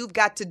whatever, you've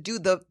got to do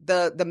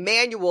the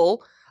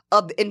manual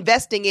of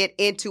investing it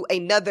into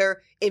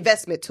another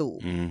investment tool.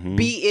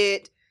 Be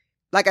it,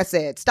 like I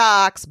said,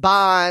 stocks,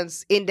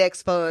 bonds,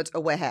 index funds,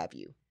 or what have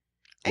you.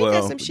 Ain't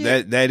that some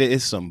shit? That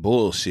is some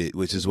bullshit,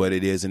 which is what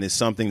it is, and it's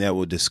something that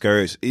will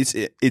discourage.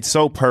 It's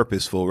so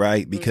purposeful,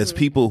 right? Because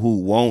people who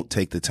won't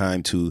take the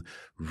time to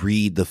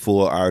read the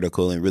full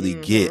article and really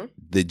get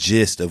the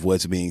gist of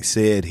what's being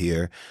said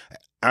here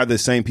are the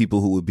same people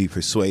who would be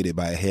persuaded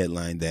by a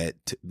headline that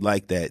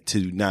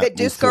to not that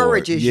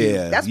discourages you.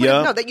 Yeah, that's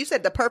what that you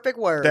said the perfect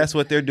word. That's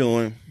what they're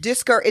doing.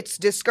 It's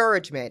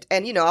discouragement,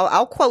 and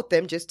I'll quote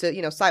them just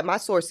to cite my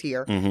source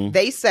here.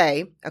 They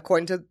say,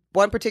 according to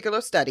one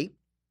particular study,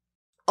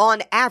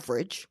 on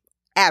average,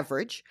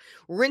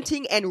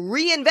 renting and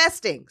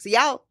reinvesting. See,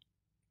 y'all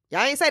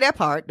ain't say that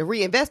part, the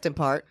reinvesting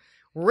part.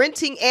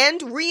 Renting and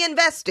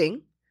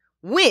reinvesting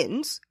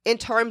wins in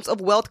terms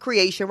of wealth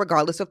creation,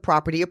 regardless of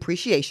property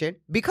appreciation,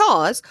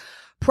 because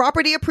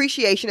property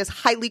appreciation is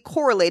highly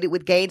correlated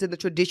with gains in the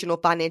traditional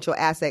financial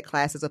asset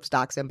classes of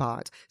stocks and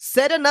bonds.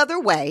 Said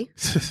another way,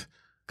 because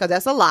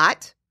that's a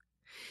lot,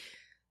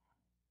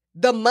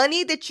 the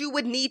money that you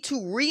would need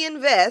to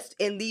reinvest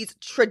in these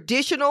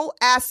traditional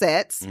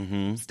assets,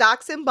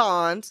 stocks and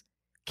bonds,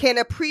 can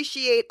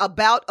appreciate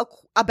about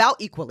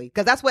equally,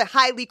 because that's what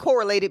highly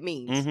correlated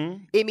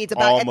means. It means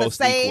about almost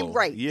at the same equal.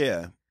 Rate.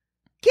 Yeah.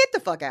 Get the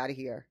fuck out of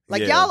here.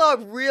 Y'all are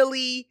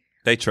really...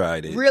 They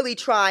tried it. Really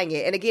trying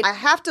it. And again, I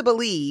have to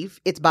believe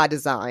it's by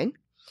design.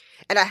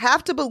 And I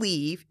have to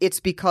believe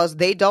it's because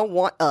they don't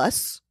want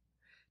us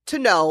to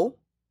know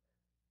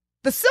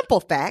the simple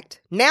fact,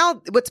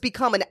 now what's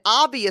become an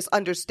obvious,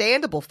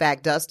 understandable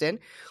fact, Dustin,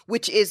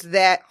 which is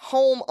that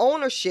home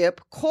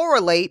ownership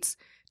correlates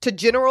to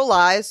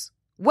generalized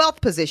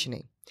wealth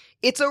positioning.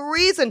 It's a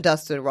reason,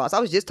 Dustin Ross. I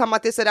was just talking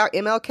about this at our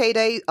MLK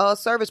Day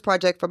service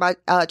project for my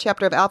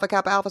chapter of Alpha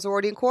Kappa Alpha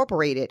Sorority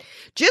Incorporated.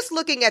 Just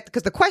looking at,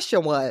 because the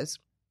question was,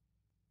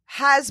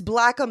 has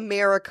Black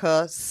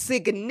America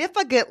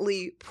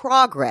significantly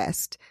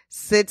progressed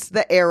since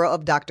the era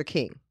of Dr.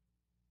 King?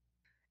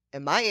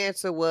 And my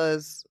answer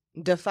was,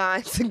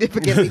 Define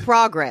significantly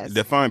progress.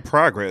 Define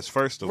progress,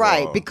 first of all.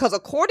 Right, because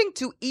according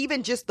to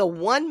even just the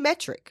one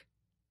metric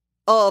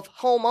of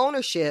home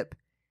ownership,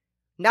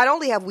 not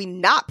only have we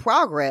not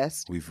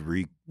progressed, we've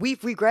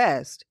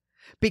regressed.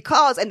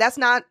 Because, and that's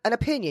not an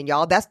opinion,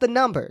 y'all, that's the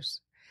numbers.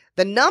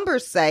 The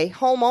numbers say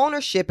home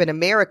ownership in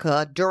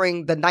America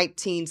during the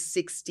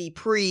 1960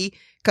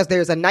 because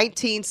there's a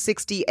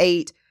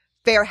 1968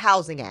 Fair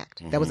Housing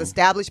Act that was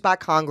established by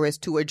Congress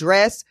to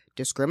address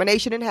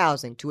discrimination in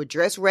housing, to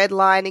address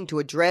redlining, to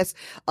address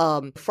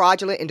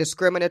fraudulent and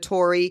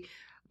discriminatory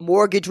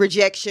mortgage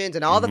rejections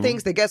and all the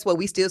things that, guess what,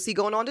 we still see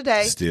going on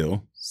today.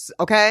 Still.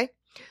 Okay?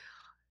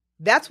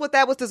 That's what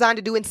that was designed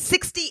to do in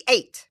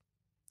 68.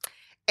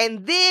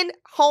 And then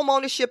home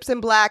ownerships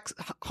of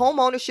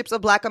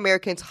Black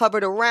Americans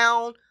hovered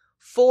around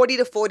 40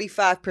 to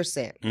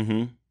 45%.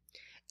 And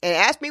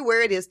ask me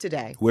where it is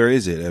today. Where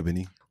is it,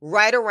 Ebony?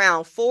 Right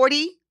around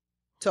 40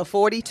 to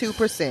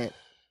 42%.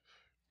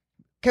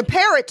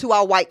 Compare it to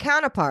our white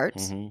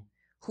counterparts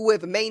who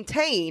have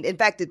maintained, in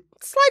fact, a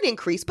slight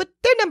increase, but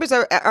their numbers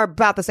are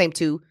about the same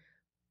too.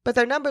 But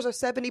their numbers are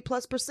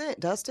 70+%,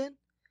 Dustin.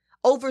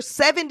 Over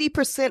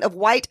 70% of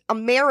white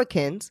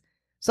Americans,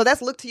 so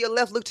that's look to your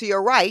left, look to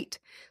your right,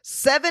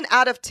 7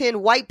 out of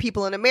 10 white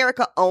people in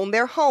America own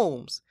their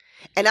homes.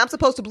 And I'm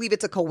supposed to believe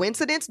it's a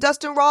coincidence,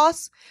 Dustin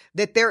Ross,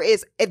 that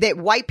that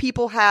white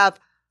people have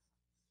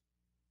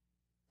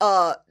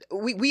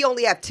we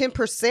only have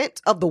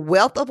 10% of the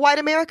wealth of white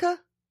America?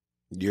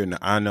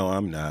 I know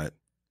I'm not.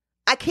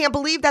 I can't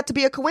believe that to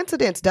be a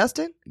coincidence,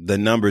 Dustin. The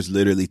numbers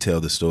literally tell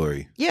the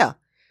story. Yeah.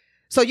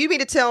 So you mean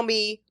to tell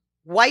me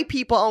white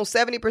people own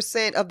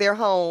 70% of their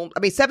home? I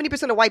mean,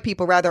 70% of white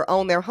people rather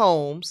own their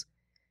homes.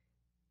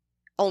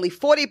 Only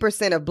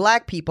 40% of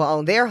Black people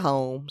own their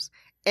homes,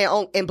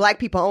 and Black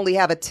people only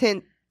have a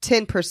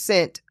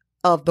 10%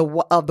 of the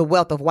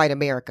wealth of white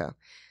America.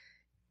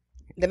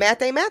 The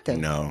math ain't mathing.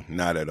 No,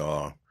 not at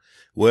all.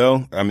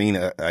 Well, I mean,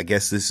 I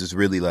guess this is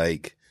really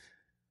like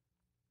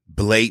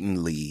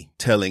blatantly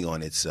telling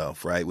on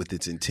itself, right? With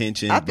its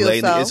intention. I feel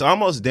so. It's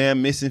almost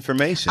damn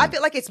misinformation. I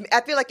feel like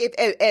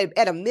if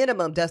at a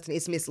minimum, Dustin,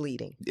 it's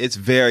misleading. It's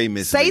very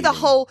misleading. Say the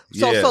whole.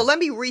 So let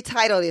me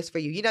retitle this for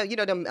you. You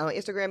know them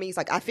Instagram memes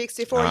like I fixed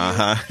it for you.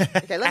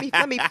 Okay, let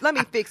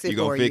me fix it. You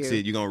gonna fix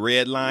it? You gonna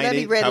redline it? Let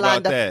me redline. How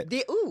about that?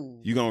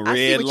 You gonna redline it?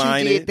 I see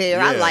what you did there.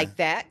 Yeah. I like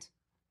that.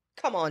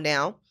 Come on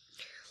now.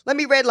 Let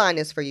me redline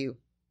this for you.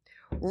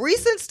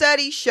 Recent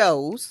study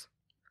shows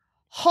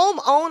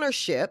home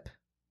ownership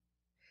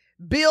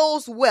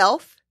builds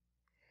wealth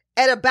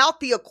at about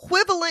the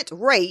equivalent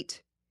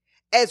rate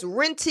as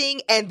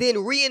renting and then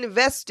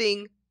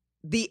reinvesting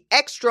the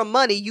extra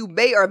money you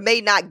may or may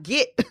not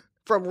get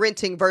from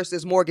renting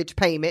versus mortgage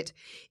payment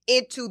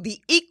into the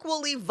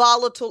equally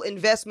volatile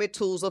investment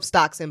tools of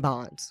stocks and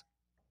bonds.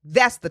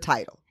 That's the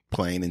title.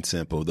 Plain and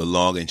simple. The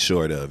long and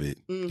short of it.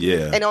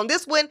 Yeah. And on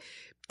this one,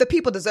 the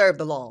people deserve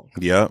the long.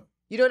 Yep.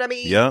 You know what I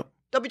mean? Yep.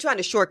 Don't be trying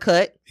to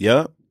shortcut.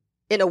 Yep.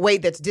 In a way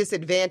that's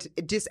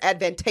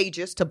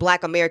disadvantageous to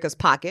Black America's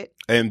pocket.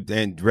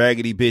 And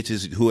raggedy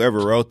bitches, whoever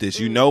wrote this,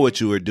 you know what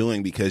you were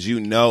doing because you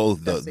know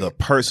the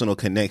personal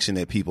connection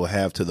that people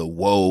have to the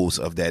woes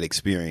of that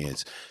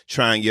experience.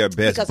 Trying your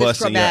best,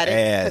 busting your ass.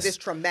 Because it's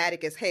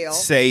traumatic as hell.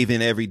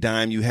 Saving every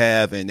dime you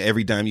have and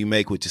every dime you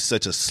make, which is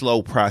such a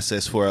slow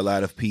process for a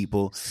lot of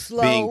people.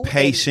 Slow, being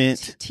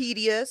patient.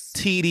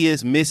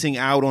 Tedious, missing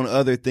out on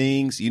other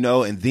things,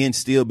 and then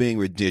still being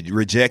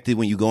rejected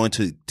when you go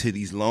into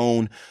these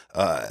loan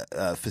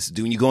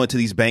when you go into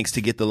these banks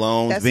to get the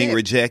loans,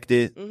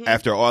 rejected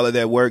after all of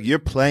that work. You're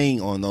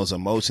playing on those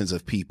emotions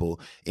of people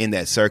in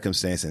that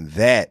circumstance, and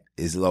that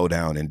is low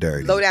down and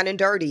dirty.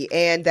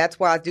 And that's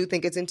why I do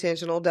think it's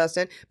intentional,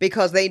 Dustin,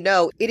 because they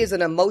know it is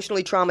an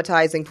emotionally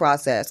traumatizing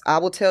process. I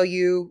will tell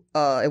you,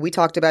 and we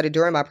talked about it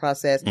during my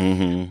process.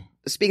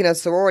 Speaking of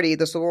sorority,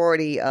 the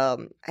sorority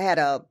had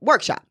a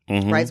workshop,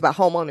 right? It's about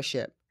home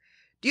ownership.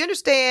 Do you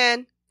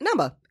understand? And I'm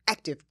a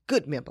active,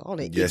 good member on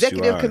the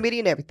executive committee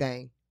and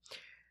everything.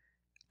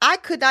 I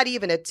could not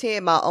even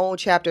attend my own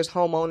chapter's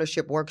home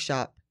ownership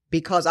workshop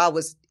because I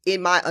was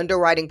in my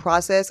underwriting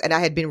process and I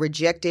had been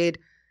rejected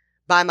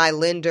by my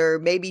lender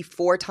maybe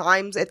 4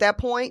 times at that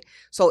point.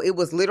 So it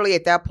was literally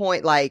at that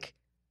point like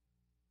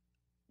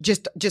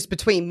just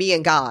between me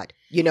and God,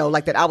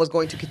 like that I was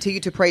going to continue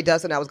to pray,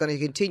 Dustin. I was going to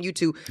continue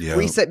to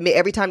resubmit.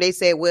 Every time they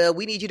said, well,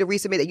 we need you to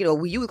resubmit, you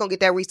were going to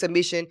get that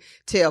resubmission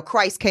till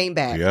Christ came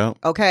back. Yeah.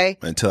 Okay.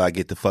 Until I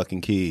get the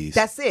fucking keys.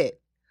 That's it.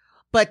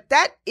 But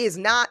that is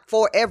not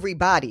for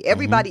everybody.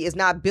 Everybody is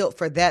not built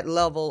for that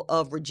level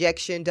of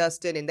rejection,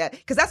 Dustin, and that,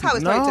 because that's how it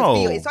started to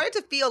feel. It started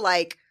to feel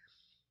like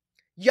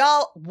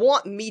y'all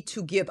want me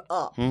to give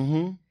up.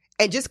 And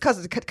just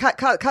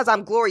because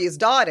I'm Gloria's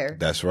daughter.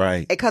 That's right.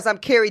 And because I'm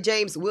Kerry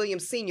James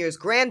Williams Sr.'s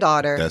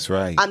granddaughter. That's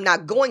right. I'm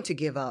not going to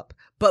give up.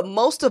 But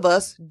most of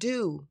us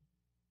do.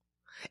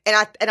 And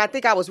I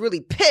think I was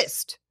really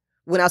pissed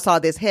when I saw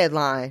this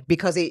headline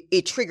because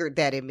it triggered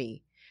that in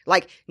me.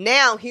 Like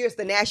now here's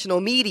the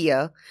national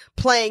media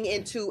playing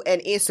into an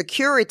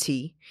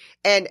insecurity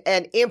and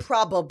an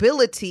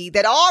improbability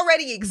that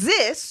already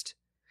exists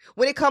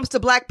when it comes to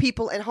Black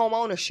people and home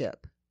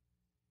ownership.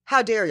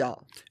 How dare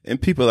y'all?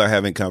 And people are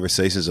having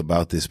conversations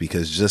about this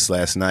because just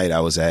last night I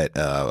was at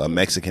a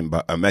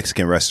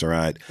Mexican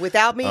restaurant.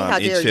 Without me? How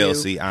dare in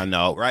Chelsea. you? I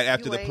know. Right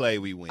after the play,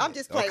 we went. I'm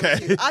just playing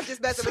with you. I'm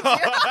just messing with you.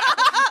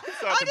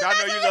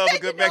 I know you love a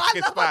good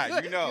Mexican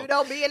spot. You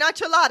know, me and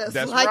enchiladas.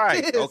 That's like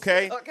right. This.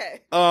 Okay.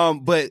 Okay.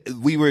 But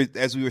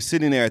as we were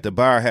sitting there at the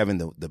bar having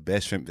the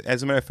best shrimp.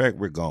 As a matter of fact,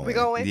 we're going. We're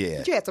going? Yeah.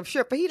 But you had some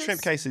shrimp fajitas?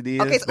 Shrimp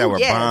quesadillas that were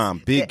bomb.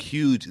 Big,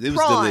 huge. It was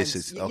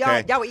delicious.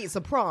 Okay. Y'all were eating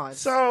some prawns.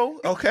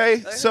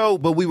 So,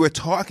 but we were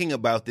talking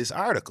about this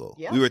article.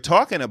 Yep. We were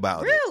talking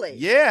about Really? it.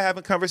 Yeah,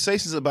 having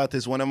conversations about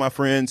this. One of my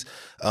friends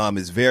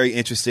is very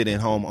interested in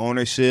home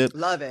ownership.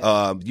 Love it.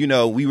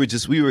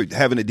 We were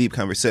having a deep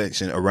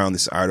conversation around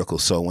this article.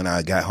 So when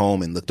I got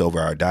home and looked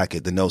over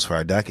the notes for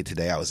our docket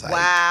today, I was like,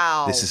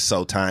 wow, this is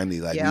so timely.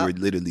 Like we were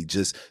literally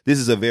this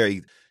is a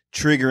very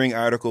triggering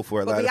article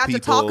for a lot of people. We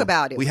have to talk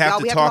about it. We have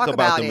to talk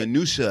about the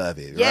minutia of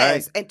it,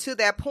 yes. right? And to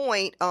that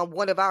point,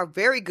 one of our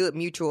very good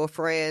mutual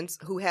friends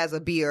who has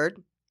a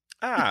beard,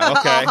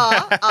 okay,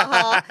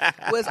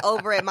 was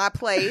over at my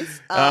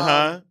place.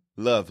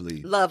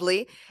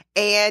 Lovely.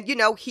 And,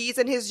 he's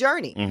in his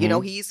journey.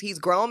 Mm-hmm. He's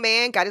grown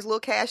man, got his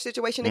little cash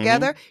situation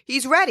together.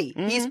 He's ready.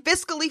 Mm-hmm. He's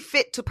fiscally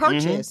fit to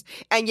purchase.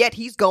 And yet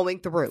he's going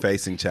through.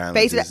 Facing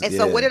challenges.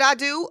 So what did I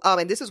do?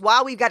 And this is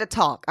why we've got to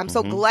talk. I'm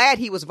so glad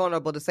he was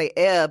vulnerable to say,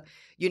 Eb,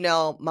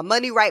 my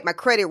money right, my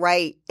credit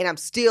right, and I'm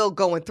still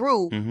going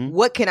through.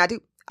 What can I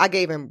do? I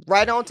gave him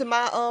right on to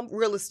my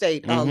real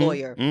estate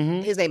lawyer.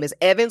 His name is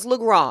Evans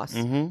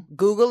LaGrosse.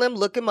 Google him,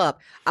 look him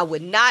up. I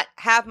would not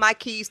have my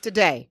keys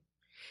today.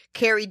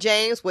 Carrie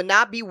James would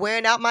not be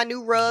wearing out my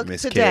new rug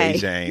Miss today. Carrie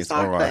James.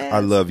 All right. I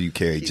love you,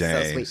 Carrie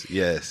James. So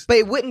yes. But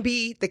it wouldn't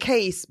be the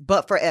case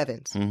but for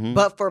Evans.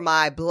 But for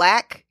my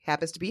Black,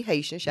 happens to be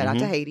Haitian. Shout out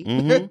to Haiti.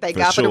 Thank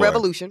God for the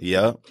revolution.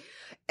 Yep.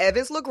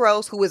 Evans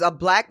LaGrosse, who is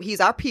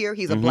he's our peer.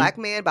 He's a Black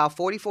man, about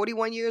 40,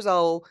 41 years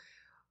old.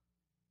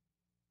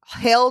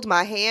 Held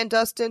my hand,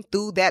 Dustin,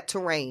 through that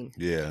terrain.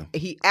 Yeah.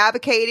 He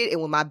advocated, and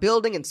when my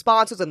building and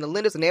sponsors and the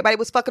lenders and everybody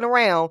was fucking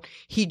around,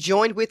 he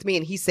joined with me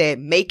and he said,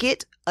 make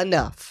it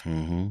enough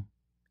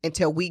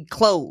until we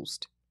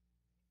closed.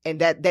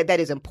 And that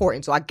is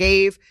important. So I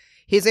gave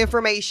his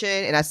information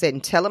and I said,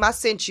 and tell him I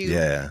sent you.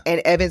 Yeah.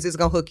 And Evans is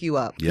gonna hook you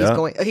up. Yeah.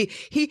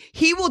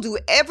 He will do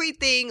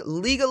everything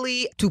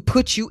legally to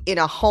put you in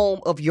a home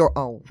of your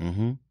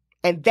own.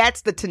 And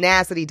that's the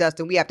tenacity,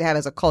 Dustin, we have to have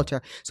as a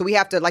culture. So we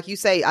have to, like you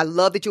say, I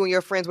love that you and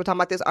your friends were talking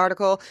about this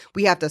article.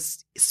 We have to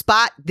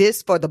spot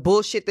this for the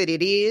bullshit that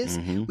it is.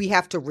 We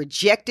have to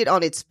reject it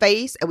on its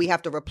face, and we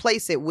have to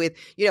replace it with,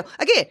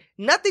 again,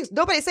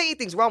 nobody saying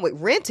anything's wrong with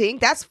renting.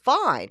 That's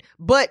fine.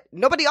 But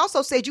nobody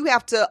also said you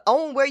have to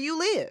own where you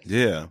live.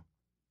 Yeah.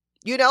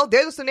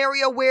 There's a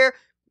scenario where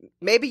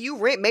maybe you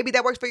rent, maybe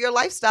that works for your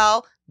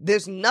lifestyle.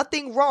 There's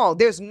nothing wrong.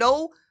 There's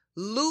no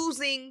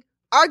losing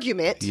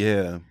argument.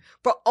 Yeah.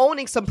 For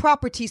owning some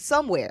property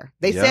somewhere.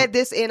 They said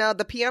this in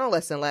the piano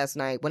lesson last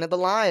night. One of the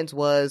lines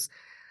was,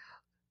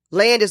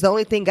 land is the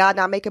only thing God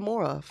not making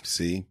more of.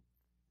 See?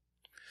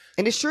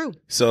 And it's true.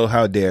 So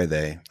how dare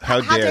they?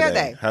 How dare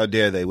they? How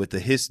dare they? With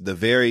the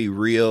very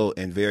real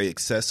and very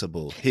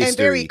accessible history. And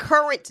very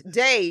current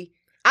day.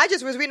 I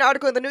just was reading an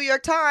article in the New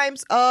York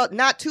Times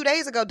not 2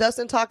 days ago,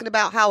 Dustin, talking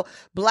about how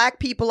Black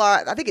people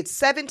are, I think it's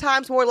 7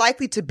 times more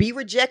likely to be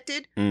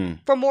rejected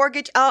for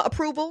mortgage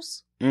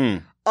approvals.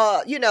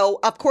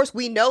 Of course,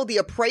 we know the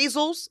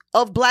appraisals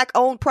of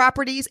Black-owned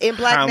properties in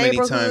Black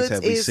neighborhoods. How many times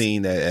have we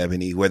seen that,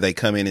 Ebony, where they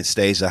come in and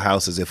stage the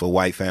house as if a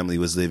white family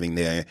was living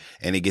there,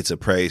 and it gets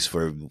appraised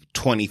for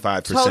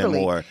 25%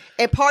 more?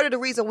 And part of the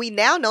reason we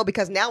now know,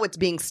 because now it's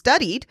being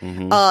studied,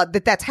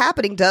 that's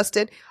happening,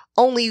 Dustin,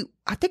 I don't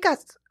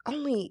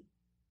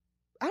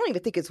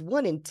even think it's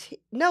 1 in 10.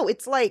 No,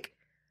 it's like,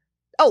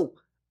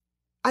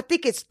 I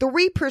think it's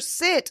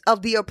 3%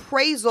 of the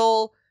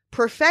appraisal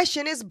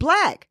profession is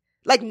Black.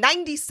 Like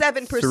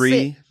 97%.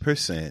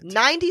 3%.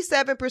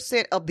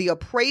 97% of the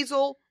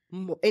appraisal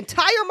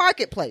entire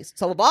marketplace.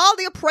 So of all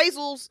the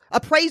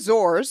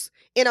appraisers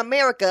in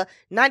America,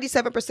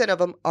 97% of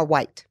them are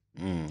white.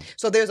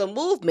 So there's a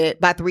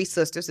movement by 3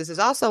 sisters. This is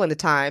also in the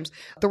Times.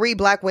 3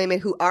 Black women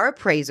who are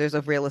appraisers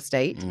of real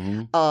estate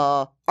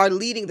are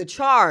leading the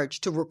charge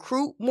to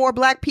recruit more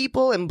Black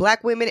people and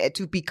Black women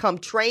to become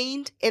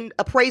trained in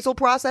appraisal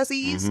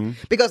processes,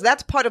 because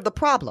that's part of the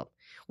problem.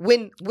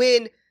 When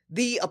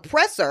the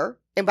oppressor,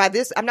 and by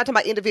this, I'm not talking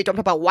about individual,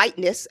 I'm talking about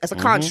whiteness as a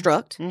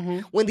construct.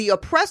 When the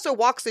oppressor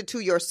walks into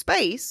your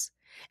space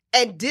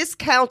and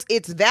discounts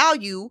its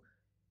value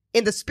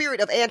in the spirit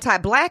of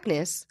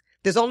anti-Blackness,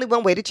 there's only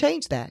one way to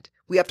change that.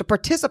 We have to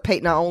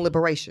participate in our own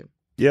liberation.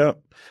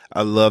 Yep.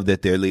 I love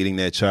that they're leading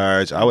that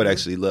charge. I would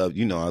actually love,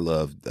 I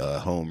love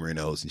home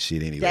renos and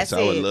shit anyway.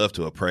 I would love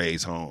to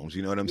appraise homes.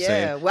 You know what I'm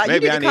saying? Well,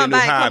 maybe I need a new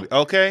hobby.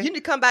 Okay. You need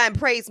to come by and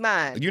praise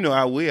mine.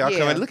 I will. I'll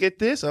come and look at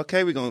this.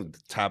 Okay, we're going to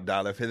top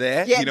dollar for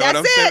that. Yeah, you know what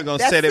I'm saying? We're going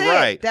to set it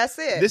right. That's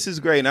it. This is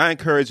great. And I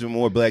encourage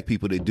more Black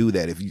people to do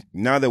that.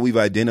 Now that we've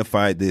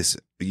identified this,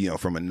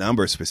 from a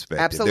numbers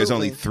perspective, absolutely. There's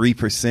only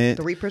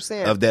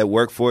 3% of that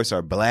workforce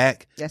are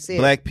Black. That's it.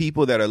 Black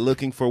people that are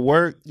looking for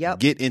work,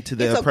 get into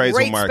the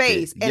appraisal market.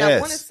 Space. And I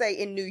want to say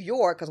in New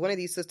York, because one of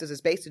these sisters is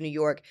based in New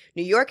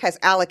York has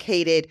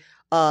allocated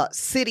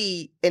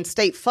city and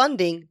state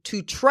funding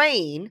to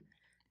train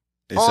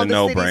on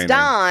the city's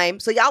dime.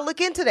 So y'all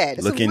look into that.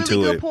 It's a really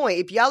good point.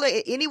 If y'all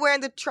are anywhere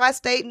in the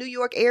tri-state New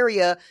York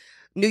area,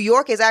 New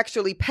York is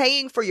actually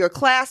paying for your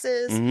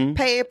classes,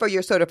 paying for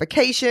your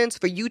certifications,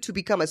 for you to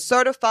become a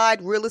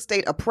certified real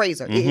estate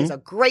appraiser. It is a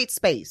great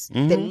space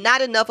that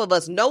not enough of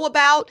us know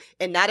about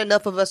and not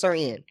enough of us are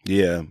in.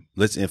 Yeah,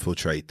 let's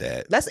infiltrate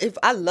that.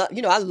 I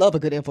love a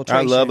good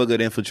infiltration. I love a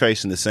good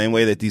infiltration. The same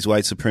way that these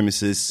white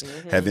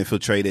supremacists have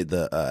infiltrated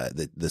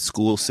the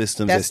school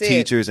systems as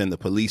teachers and the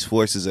police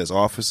forces as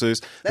officers.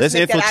 Let's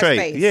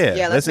infiltrate.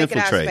 Yeah, let's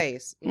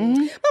infiltrate.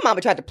 My mama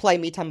tried to play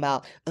me talking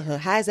about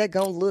how is that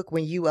gonna look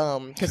when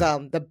you because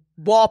the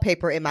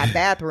wallpaper in my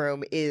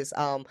bathroom is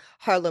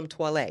Harlem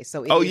Toilet.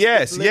 So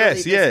yes.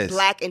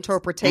 Black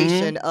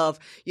interpretation of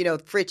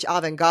French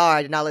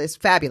avant-garde and all of this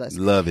fabulous.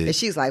 Love it. And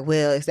she's like,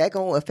 well, is that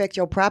going to affect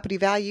your property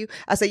value?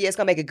 I said, yeah, it's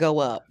going to make it go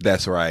up.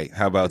 That's right.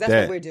 How about that?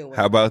 That's what we're doing.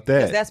 How about that?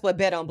 Because that's what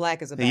Bet on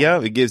Black is about.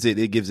 Yeah, it gives it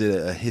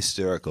a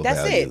historical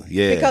value. That's it.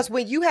 Yeah. Because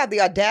when you have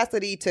the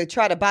audacity to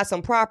try to buy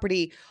some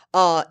property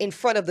in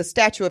front of the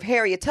statue of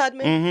Harriet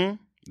Tubman.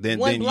 Then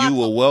you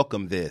will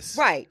welcome this.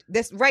 Right.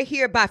 This right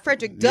here by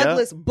Frederick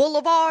Douglass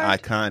Boulevard.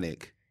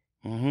 Iconic.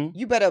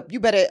 You better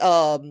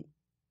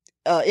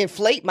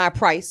inflate my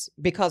price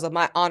because of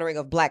my honoring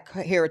of Black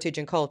heritage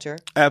and culture.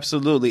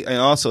 Absolutely. And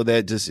also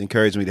that just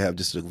encouraged me to have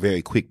just a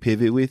very quick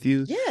pivot with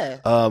you.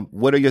 Yeah.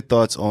 What are your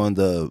thoughts on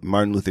the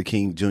Martin Luther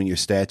King Jr.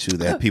 statue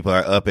that people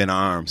are up in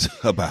arms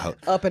about?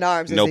 Up in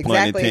arms no is pun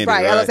exactly intended,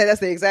 right. right? I would say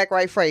that's the exact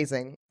right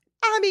phrasing.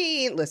 I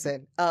mean,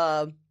 listen,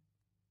 I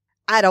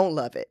don't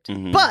love it.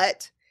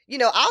 But,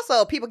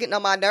 also people getting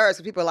on my nerves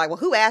because people are like, well,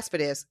 who asked for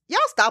this? Y'all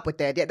stop with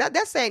that.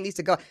 That saying needs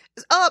to go.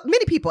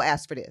 Many people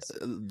asked for this.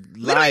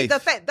 Literally, the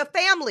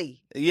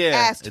family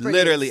asked for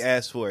literally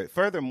asked for it.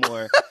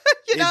 Furthermore,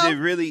 is it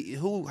really,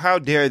 how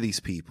dare these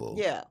people?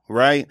 Yeah.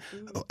 Right?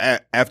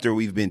 After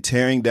we've been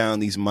tearing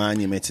down these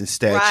monuments and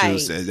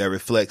statues that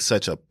reflect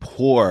such a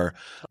poor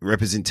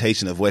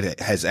representation of what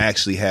has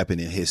actually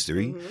happened in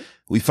history.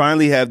 We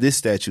finally have this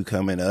statue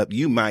coming up.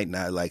 You might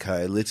not like how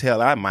it looks. Hell,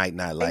 I might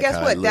not like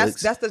how it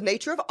looks. That's the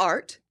nature of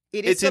art.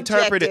 It's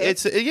interpreted.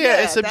 It's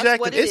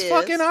subjective. It's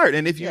fucking art.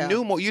 And if you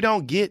knew more, you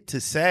don't get to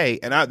say.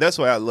 And that's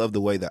why I love the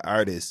way the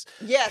artist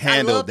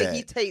handled that.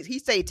 He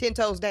stayed 10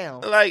 toes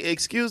down. Like,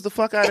 excuse the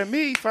fuck out of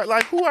me.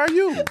 Like, who are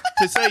you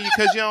to say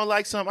because you don't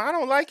like something? I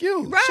don't like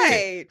you. Right.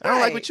 Shit. I don't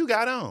like what you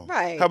got on.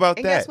 Right. How about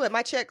and that? And guess what?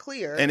 My check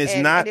clear. And it's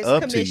not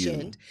up to you.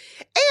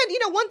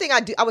 And one thing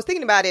I was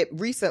thinking about it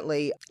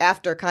recently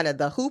after kind of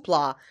the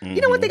hoopla.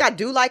 One thing I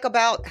do like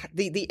about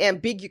the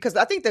ambiguous, because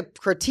I think the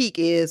critique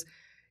is,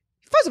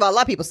 first of all, a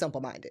lot of people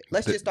simple-minded.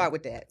 Let's just start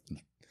with that.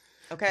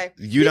 Okay?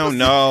 You don't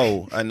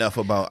know enough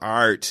about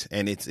art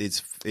and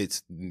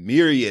it's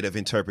myriad of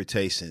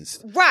interpretations.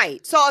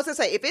 Right. So I was going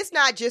to say, if it's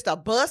not just a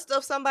bust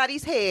of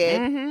somebody's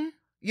head,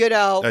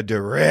 a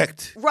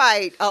direct.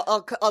 Right.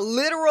 A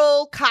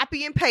literal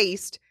copy and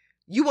paste,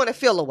 you want to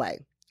feel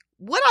away.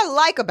 What I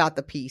like about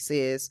the piece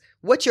is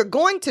what you're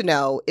going to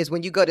know is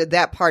when you go to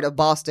that part of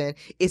Boston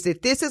is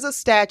that this is a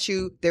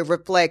statue that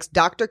reflects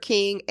Dr.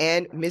 King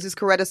and Mrs.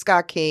 Coretta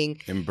Scott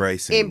King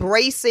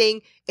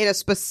embracing in a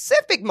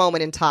specific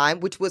moment in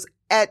time, which was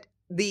at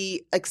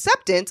the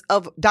acceptance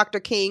of Dr.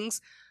 King's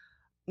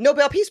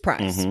Nobel Peace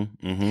Prize.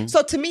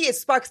 So to me, it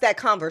sparks that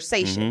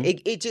conversation.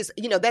 It just,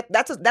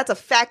 that's a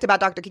fact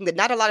about Dr. King that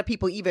not a lot of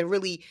people even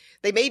really,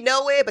 they may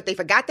know it, but they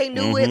forgot they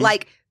knew it.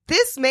 Like,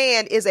 this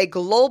man is a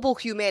global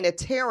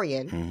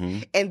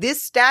humanitarian, and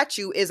this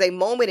statue is a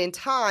moment in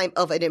time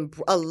of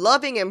a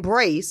loving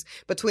embrace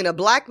between a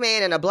Black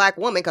man and a Black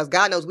woman, because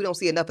God knows we don't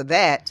see enough of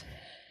that,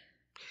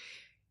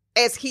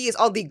 as he is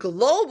on the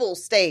global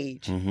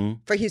stage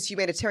for his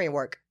humanitarian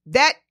work.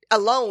 That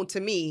alone, to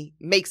me,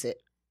 makes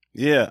it.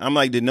 Yeah, I'm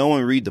like, did no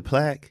one read the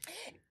plaque?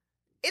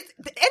 And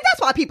that's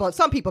why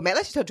some people mad.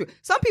 Let's just tell the truth.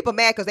 Some people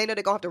mad because they know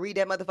they're going to have to read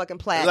that motherfucking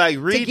plaque. Like,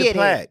 read the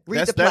plaque.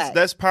 Read the plaque.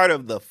 That's part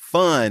of the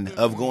fun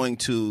of going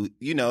to,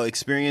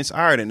 experience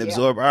art and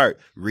absorb art.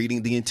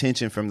 Reading the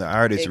intention from the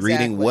artist,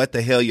 reading what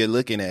the hell you're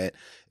looking at,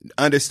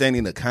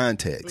 understanding the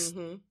context.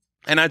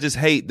 And I just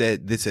hate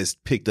that this has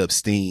picked up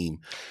steam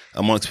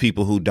amongst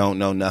people who don't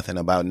know nothing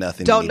about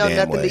nothing. Don't know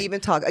nothing to even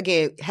talk.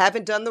 Again,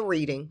 haven't done the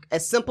reading.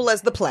 As simple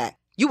as the plaque.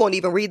 You won't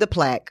even read the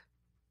plaque.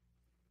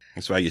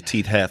 That's why your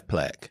teeth have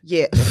plaque.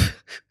 Yeah.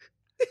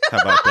 How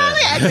about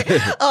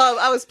that?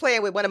 I was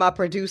playing with one of my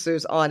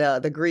producers on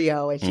the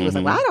Griot, and she was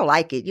like, "Well, I don't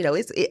like it. You know,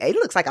 it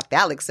looks like a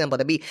phallic symbol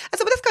to me." I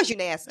said, "But that's because you're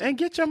nasty." And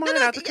get your mind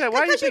out the cut.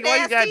 Why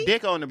you got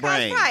dick on the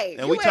brain? Right.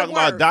 And we talking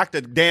about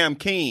Dr. Damn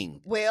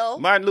King.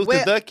 Martin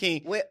Luther the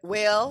King. What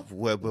we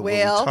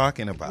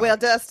talking about? Well,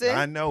 Dustin,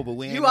 I know, but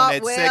we ain't on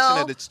that section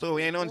of the story.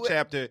 We ain't on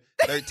chapter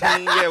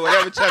 13 yet,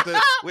 whatever chapter.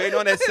 We ain't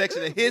on that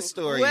section of his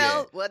story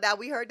yet. Well, now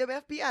we heard them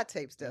FBI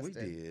tapes, Dustin.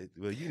 We did.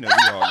 Well, we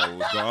all know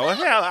what's going on.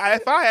 Hell,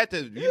 if I had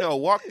to,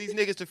 walk these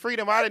niggas to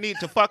freedom, I'd have needed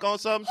to fuck on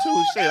something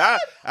too. Shit, I'd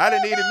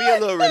have needed me a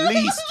little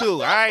release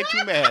too. I ain't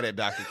too mad at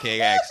Dr.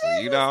 King,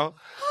 actually,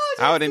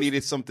 I would have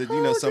needed something,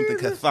 something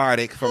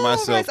cathartic for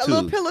myself too. A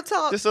little pillow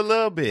talk. Just a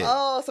little bit.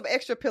 Oh, some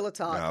extra pillow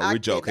talk. No, we're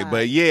joking.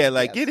 But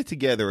get it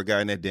together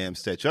regarding that damn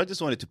statue. I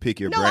just wanted to pick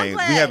your brain.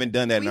 We haven't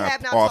done that in our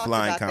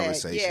offline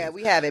conversation. Yeah,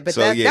 we haven't. But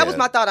that was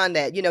my thought on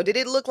that. Did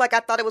it look like I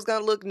thought it was going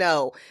to look?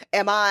 No.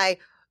 Am I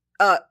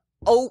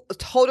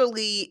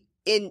totally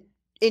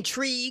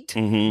intrigued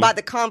by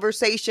the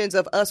conversations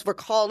of us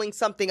recalling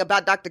something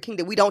about Dr. King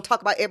that we don't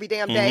talk about every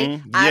damn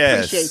day? I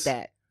appreciate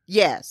that.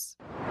 Yes.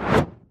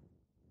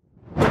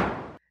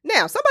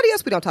 Now, somebody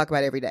else we don't talk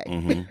about every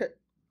day.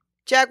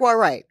 Jaguar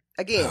Wright.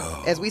 Again,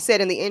 as we said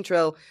in the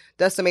intro,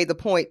 Dustin made the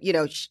point,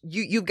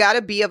 you've got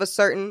to be of a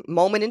certain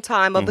moment in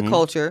time of the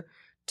culture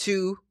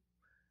to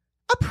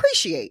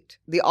appreciate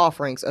the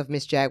offerings of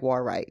Miss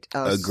Jaguar Wright.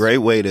 A great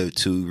way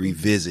to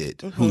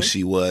revisit who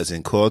she was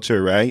in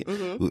culture, right,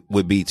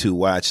 would be to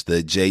watch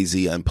the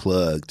Jay-Z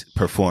Unplugged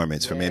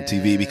performance from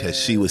MTV, because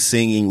she was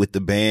singing with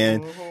the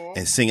band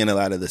and singing a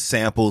lot of the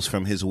samples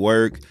from his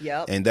work.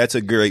 Yep. And that's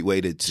a great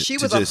way to she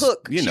was a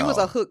hook. She was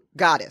a hook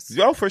goddess.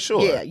 Oh, for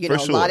sure. Yeah,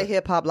 a lot of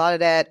hip hop, a lot of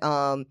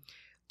that.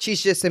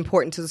 She's just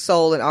important to the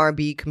soul and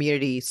R&B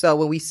community. So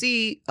when we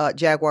see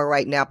Jaguar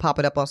Wright now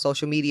popping up on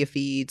social media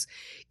feeds,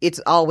 it's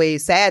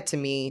always sad to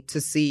me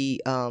to see,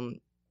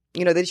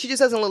 that she just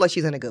doesn't look like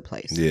she's in a good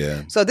place.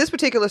 Yeah. So this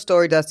particular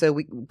story,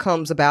 Dustin,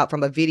 comes about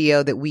from a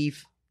video that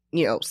we've,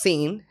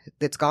 seen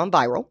that's gone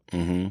viral.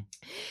 And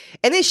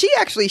then she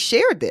actually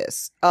shared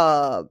this,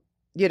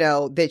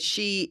 that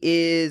she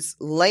is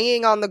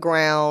laying on the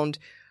ground,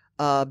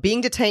 being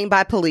detained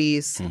by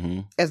police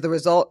as the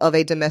result of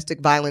a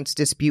domestic violence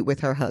dispute with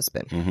her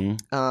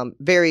husband.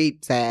 Very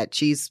sad.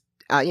 She's,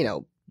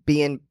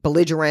 being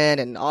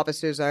belligerent, and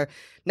officers are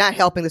not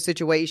helping the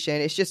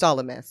situation. It's just all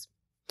a mess.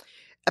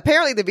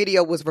 Apparently, the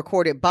video was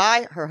recorded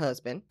by her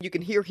husband. You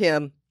can hear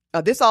him.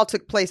 This all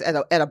took place at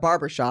a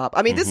barbershop.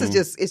 I mean, this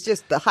is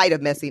just the height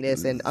of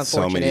messiness and unfortunate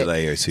so many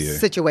layers here.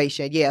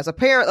 Situation. Yes,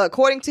 apparently,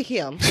 according to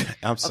him.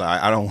 I'm sorry,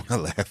 I don't want to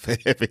laugh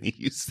at everything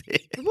you said.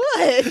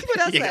 What?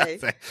 What did I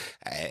say?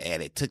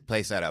 And it took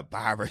place at a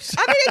barbershop.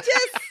 I mean, it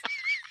just.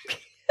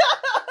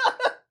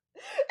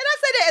 And I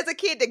said that as a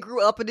kid that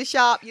grew up in the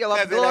shop.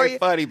 Gloria. It ain't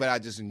funny, but I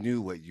just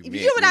knew what you meant.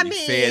 You know what I mean?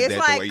 You said it's that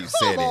like, the way you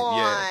said on.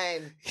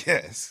 it. Yeah.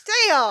 Yes.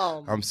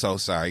 Damn. I'm so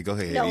sorry. Go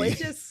ahead. No, it's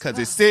just because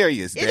it's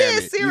serious. It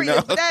is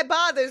serious. That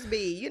bothers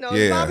me.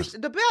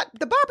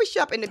 The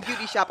barbershop and the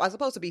beauty shop are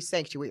supposed to be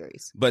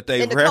sanctuaries, but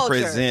they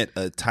represent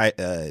a type.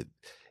 A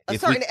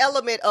certain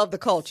element of the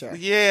culture.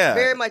 Yeah.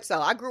 Very much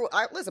so.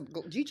 Listen,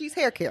 Gigi's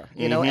hair care,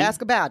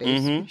 ask about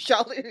it.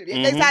 Charlotte,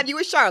 next time you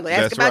in Charlotte,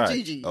 ask about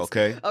Gigi's.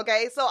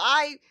 Okay. So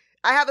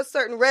I have a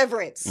certain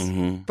reverence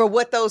for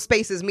what those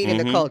spaces mean in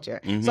the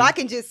culture. So I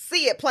can just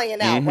see it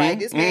playing out, right?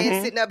 This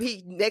man sitting up,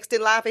 he next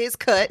in line for his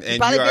cut. He's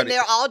probably been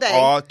there all day.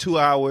 All 2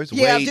 hours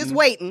waiting. Yeah, just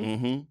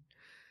waiting.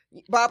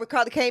 Barbara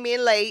Carter came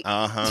in late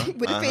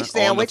with a fish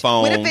sandwich.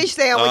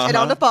 And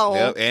on the phone.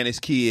 Yep, and his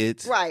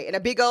kids. Right, and a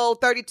big old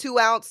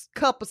 32-ounce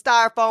cup of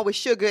styrofoam with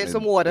sugar and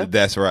some water.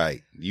 That's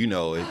right. You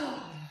know it.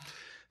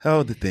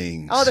 All the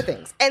things.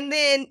 And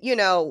then,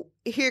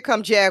 here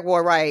come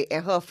Jaguar Wright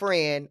and her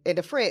friend, and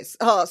the friend's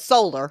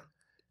Solar.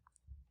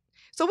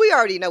 So we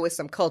already know it's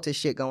some cultish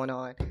shit going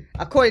on,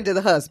 according to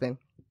the husband.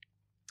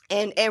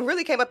 And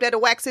really came up there to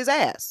wax his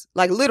ass.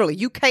 Like, literally,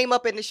 you came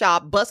up in the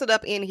shop, busted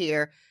up in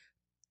here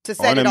to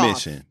set it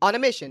off. On a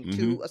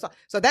mission.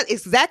 So that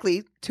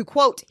exactly, to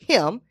quote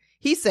him,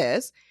 he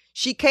says,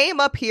 "She came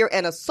up here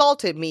and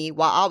assaulted me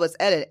while I was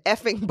at an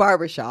effing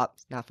barbershop."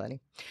 Not funny.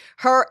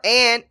 Her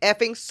and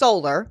effing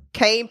Solar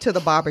came to the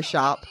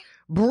barbershop,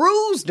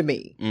 bruised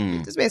me.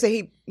 This man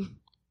said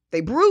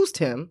they bruised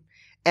him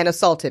and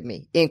assaulted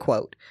me, end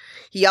quote.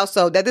 He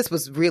also, that this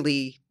was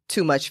really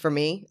too much for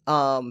me.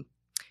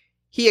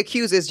 He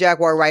accuses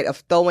Jaguar Wright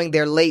of throwing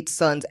their late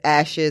son's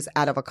ashes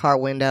out of a car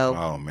window.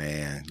 Oh,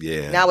 man.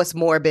 Yeah. Now it's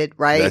morbid,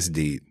 right? That's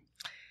deep.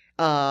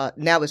 Now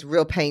it's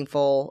real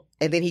painful.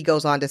 And then he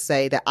goes on to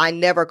say that I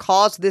never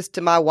caused this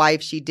to my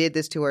wife. She did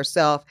this to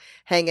herself,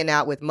 hanging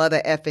out with mother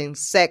effing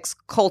sex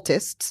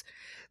cultists.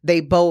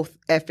 They both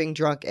effing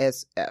drunk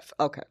as F.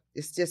 Okay.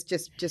 It's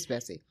just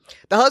messy.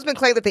 The husband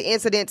claimed that the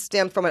incident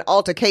stemmed from an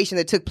altercation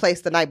that took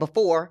place the night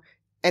before.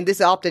 And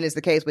this often is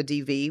the case with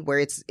DV, where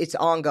it's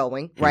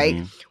ongoing,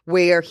 right?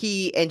 Where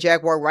he and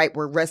Jaguar Wright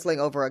were wrestling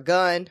over a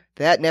gun.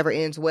 That never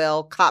ends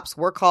well. Cops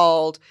were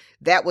called.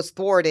 That was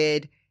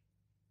thwarted.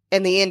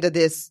 And the end of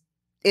this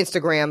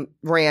Instagram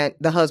rant,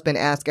 the husband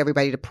asked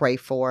everybody to pray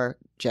for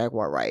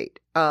Jaguar Wright.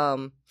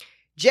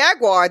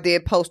 Jaguar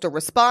then posted a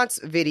response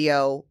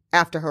video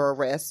after her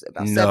arrest,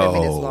 about 7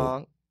 minutes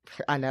long.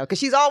 I know, because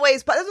she's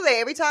always,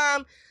 every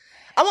time,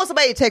 I want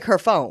somebody to take her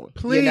phone.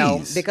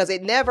 Please. Because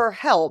it never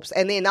helps.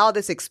 And then all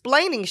this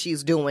explaining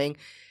she's doing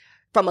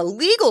from a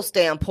legal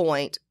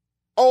standpoint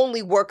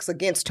only works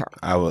against her.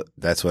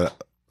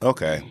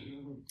 Okay.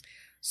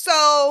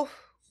 So,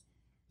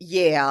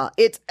 yeah,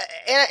 it's,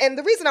 and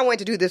the reason I wanted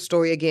to do this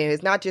story again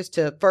is not just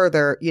to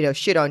further,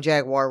 shit on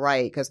Jaguar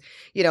Wright, because,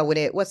 when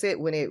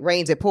it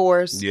rains, it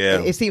pours.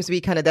 Yeah. It seems to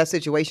be kind of that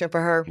situation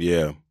for her.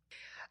 Yeah.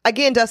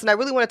 Again, Dustin, I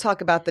really want to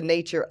talk about the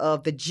nature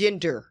of the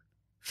gender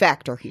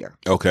factor here.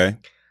 Okay.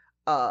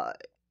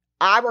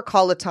 I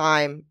recall a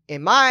time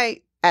in my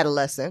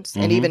adolescence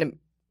and even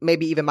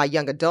maybe even my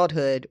young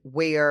adulthood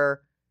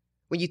where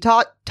when you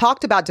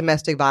talked about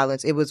domestic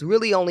violence, it was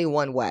really only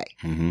one way.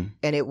 And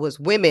it was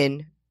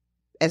women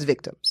as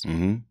victims.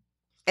 And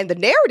the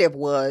narrative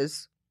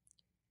was,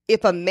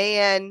 if a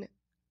man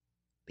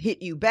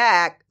hit you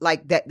back,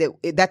 like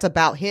that's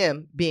about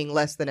him being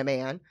less than a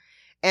man.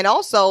 And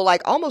also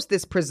like almost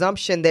this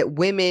presumption that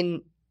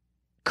women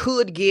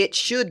should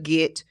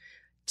get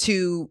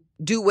to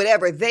do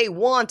whatever they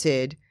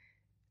wanted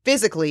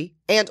physically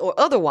and or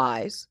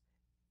otherwise,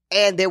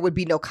 and there would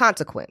be no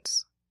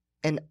consequence.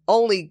 And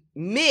only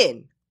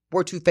men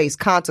were to face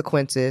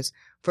consequences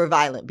for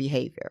violent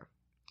behavior.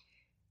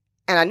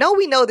 And I know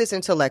we know this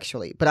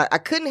intellectually, but I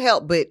couldn't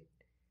help but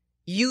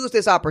use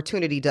this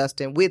opportunity,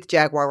 Dustin, with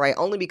Jaguar Wright,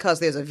 only because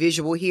there's a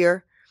visual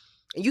here.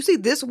 And you see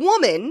this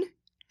woman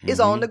is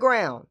on the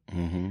ground.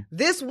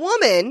 This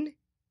woman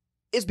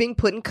is being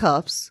put in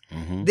cuffs.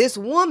 This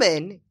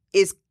woman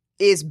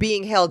is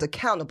being held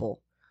accountable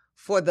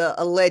for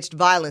the alleged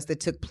violence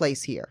that took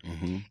place here.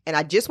 And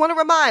I just want to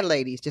remind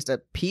ladies, just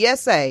a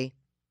PSA,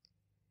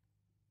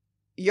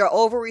 your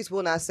ovaries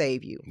will not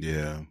save you.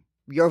 Yeah.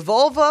 Your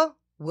vulva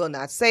will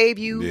not save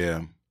you.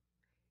 Yeah.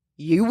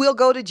 You will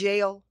go to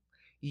jail.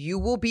 You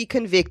will be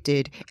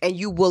convicted, and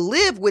you will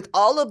live with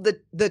all of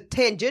the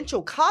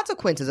tangential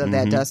consequences of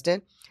that,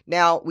 Dustin.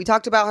 Now, we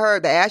talked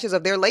about the ashes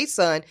of their late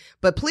son,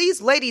 but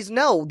please, ladies,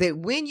 know that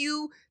when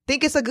you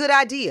think it's a good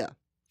idea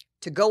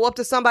to go up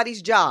to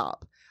somebody's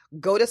job,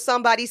 go to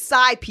somebody's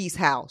side piece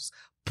house,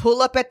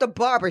 pull up at the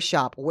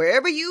barbershop,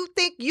 wherever you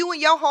think you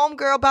and your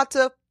homegirl about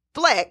to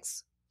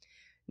flex,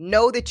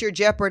 know that you're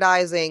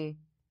jeopardizing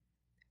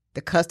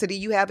the custody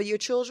you have of your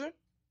children.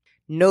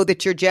 Know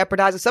that you're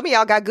jeopardizing. Some of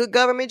y'all got good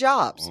government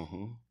jobs.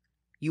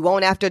 You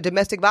won't after a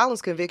domestic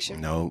violence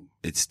conviction. No,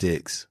 it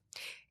sticks.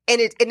 And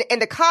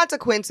the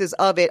consequences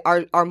of it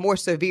are more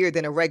severe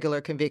than a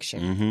regular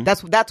conviction.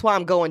 That's why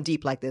I'm going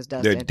deep like this,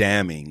 Dustin. They're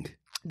damning.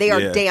 They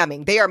are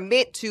damning. They are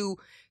meant to,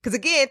 because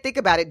again, think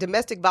about it.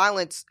 Domestic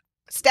violence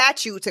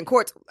statutes and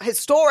courts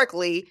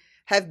historically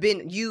have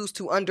been used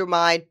to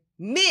undermine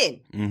men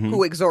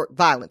who exert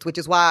violence, which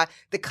is why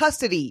the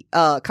custody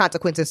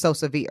consequence is so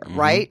severe,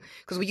 right?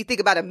 Because when you think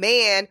about a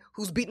man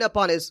who's beating up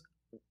on his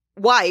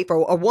wife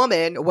or a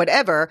woman or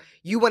whatever,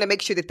 you want to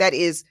make sure that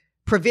is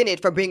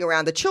prevented from being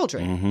around the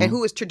children. And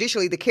who is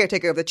traditionally the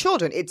caretaker of the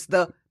children? It's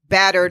the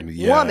battered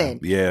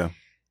woman. Yeah.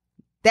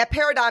 That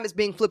paradigm is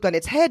being flipped on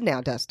its head now,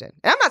 Dustin.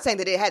 And I'm not saying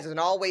that it hasn't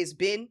always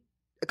been,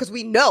 because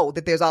we know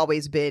that there's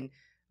always been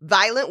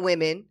violent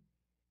women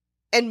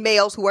and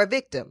males who are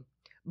victim.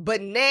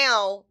 But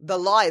now the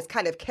law is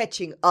kind of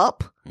catching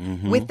up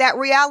with that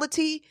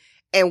reality,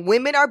 and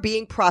women are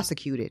being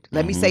prosecuted.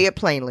 Let me say it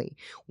plainly.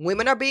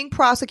 Women are being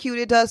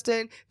prosecuted,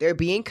 Dustin. They're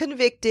being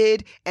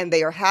convicted, and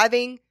they are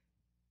having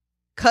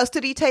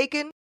custody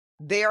taken.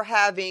 They're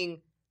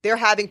having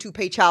to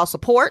pay child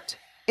support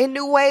in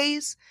new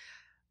ways.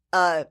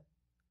 Your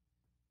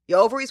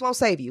ovaries won't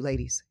save you,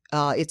 ladies.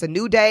 It's a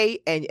new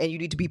day, and you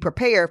need to be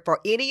prepared for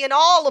any and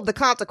all of the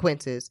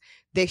consequences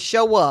that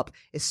show up,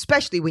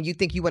 especially when you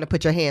think you want to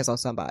put your hands on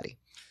somebody.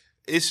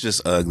 It's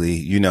just ugly.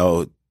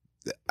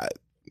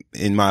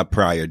 In my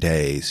prior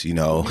days,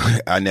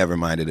 I never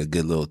minded a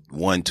good little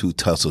 1-2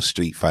 tussle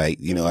street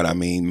fight. You know what I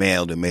mean?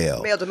 Male to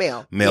male. Male to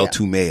male. Male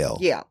to male.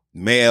 Yeah.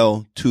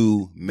 Male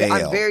to male.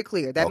 I'm very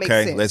clear. That makes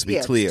sense. Let's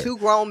be clear. Two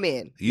grown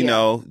men. You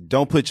know,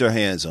 don't put your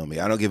hands on me.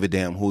 I don't give a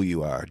damn who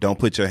you are. Don't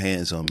put your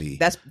hands on me.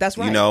 That's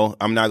right.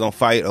 I'm not going to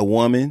fight a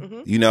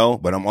woman,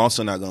 but I'm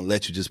also not going to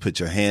let you just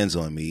put your hands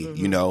on me. I'm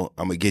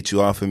going to get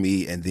you off of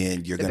me, and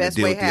then you're going to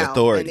deal with the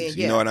authorities.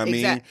 You know what I mean?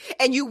 Exactly.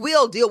 And you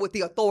will deal with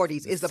the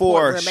authorities is the point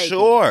we're making. For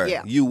sure,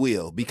 you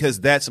will, because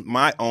that's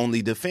my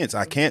only defense.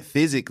 I can't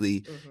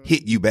physically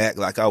hit you back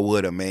like I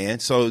would a man.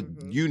 So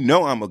I'm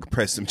going to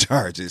press some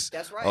charges.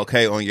 That's right.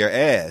 Okay, on your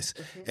ass.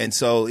 And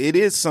so it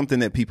is something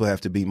that people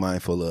have to be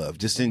mindful of,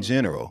 just in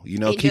general.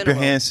 Keep your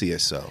hands to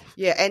yourself.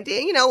 Yeah, and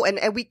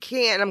and we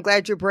can't. I'm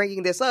glad you're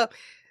bringing this up.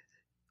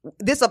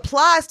 This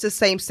applies to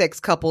same-sex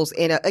couples.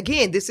 And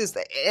again, this is,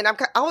 and I've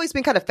always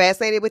been kind of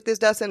fascinated with this,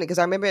 Dustin, because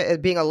I remember as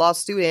being a law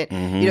student,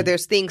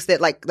 there's things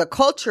that like the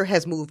culture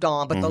has moved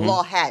on, but the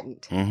law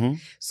hadn't.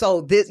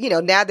 So this,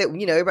 now that,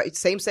 everybody,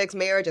 same-sex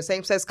marriage and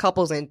same-sex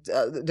couples and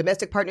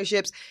domestic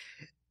partnerships,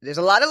 there's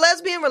a lot of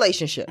lesbian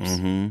relationships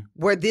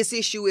where this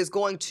issue is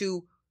going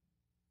to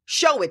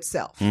show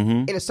itself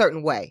in a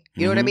certain way.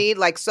 You know what I mean?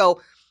 Like,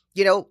 so,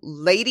 you know,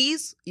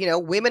 ladies, you know,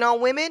 women on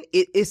women,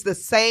 it's the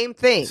same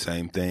thing.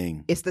 Same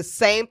thing. It's the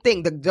same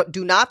thing.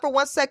 Do not for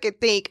one second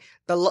think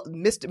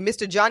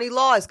Mr. Johnny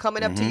Law is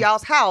coming up to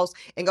y'all's house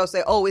and go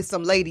say, oh, it's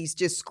some ladies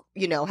just,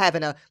 you know,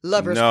 having a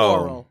lover's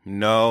quarrel.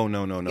 No. You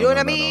know what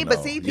I mean?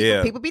 But see,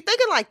 people be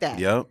thinking like that.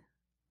 Yep.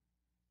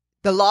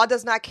 The law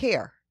does not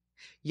care.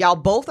 Y'all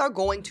both are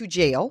going to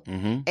jail,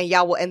 and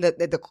y'all will, and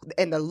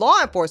the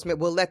law enforcement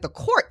will let the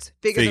courts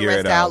figure the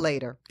rest out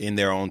later in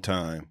their own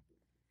time.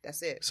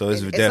 That's it. So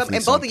it's definitely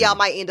and both of y'all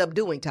might end up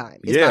doing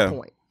time. Is my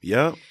point.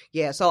 Yeah.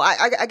 Yeah. So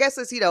I guess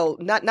it's, you know,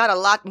 not a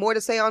lot more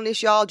to say on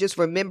this, y'all. Just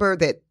remember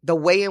that the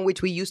way in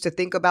which we used to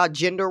think about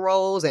gender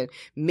roles and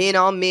men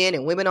on men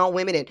and women on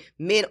women and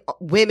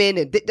women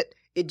and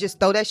it just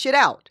throw that shit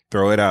out.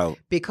 Throw it out.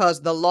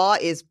 Because the law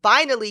is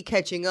finally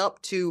catching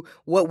up to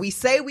what we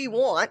say we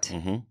want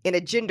in a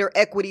gender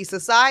equity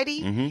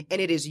society, and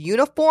it is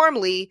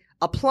uniformly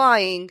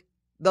applying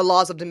the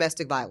laws of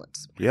domestic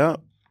violence. Yeah.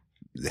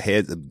 The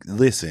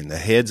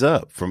heads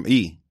up from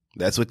E.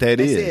 That's what that's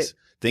is. It.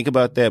 Think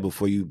about that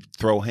before you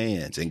throw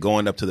hands and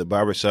going up to the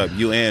barbershop,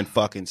 you and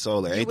fucking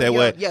Solar. Ain't that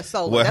what? Yeah,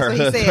 Solar. That's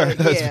what he said.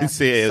 Husband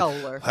said.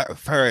 Solar.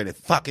 Her and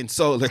fucking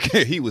Solar.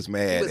 He was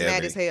mad. He was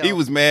mad as hell. He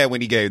was mad when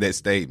he gave that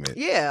statement.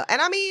 Yeah.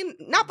 And I mean,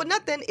 not for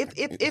nothing.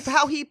 If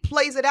how he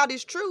plays it out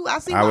is true, I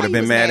would have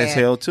been mad as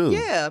hell too.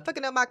 Yeah,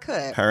 fucking up my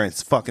cut. Her and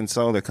fucking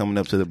Solar coming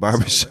up to the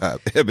barbershop.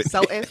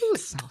 And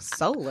who's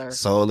Solar?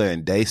 Solar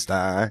and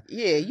Daystar.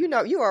 Yeah,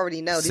 you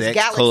already know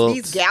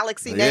these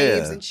galaxy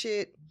names and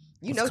shit.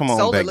 You know, come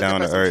on back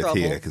down to Earth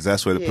here, because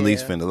that's where the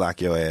police finna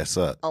lock your ass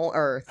up. On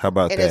Earth. How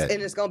about that? And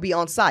it's gonna be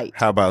on site.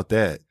 How about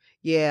that?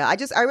 Yeah,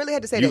 I really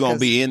had to say that. You're gonna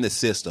be in the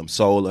system,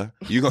 Solar.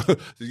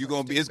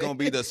 It's gonna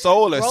be the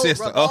solar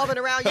system revolving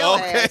around your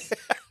ass.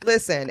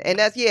 Listen, and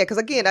that's because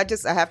again, I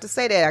have to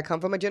say that I come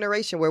from a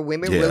generation where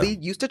women really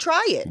used to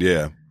try it.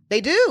 Yeah,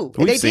 they do.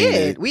 And they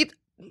did.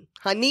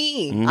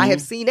 I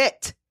have seen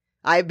it.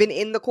 I've been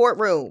in the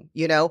courtroom.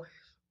 You know.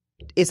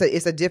 It's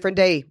a different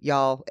day,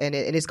 y'all, and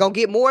it's gonna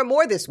get more and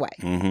more this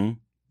way.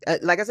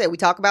 Like I said, we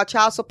talk about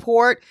child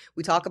support,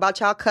 we talk about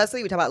child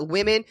custody, we talk about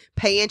women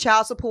paying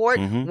child support,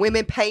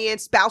 women paying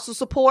spousal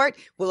support.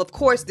 Well, of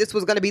course, this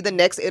was going to be the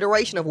next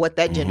iteration of what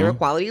that gender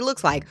equality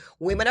looks like.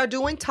 Women are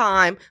doing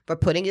time for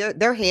putting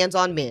their hands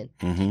on men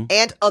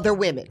and other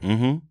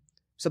women.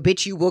 So,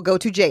 bitch, you will go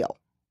to jail.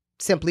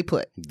 Simply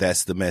put.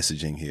 That's the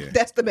messaging here.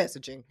 That's the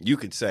messaging. You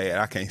can say it.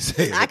 I can't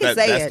say it. I can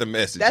say that's it. The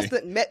messaging. That's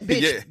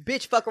the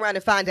bitch. Fuck around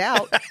and find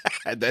out.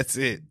 That's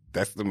it.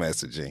 That's the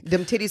messaging.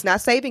 Them titties not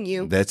saving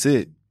you. That's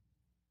it.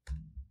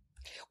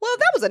 Well,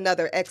 that was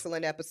another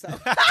excellent episode.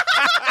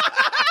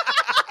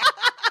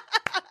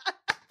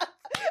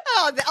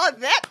 On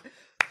that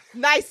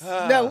nice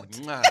note.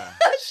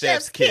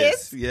 Chef's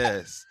kiss.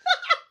 Yes.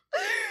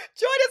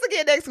 Join us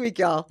again next week,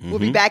 y'all. We'll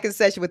be back in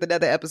session with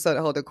another episode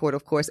of Hold the Court,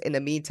 of course. In the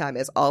meantime,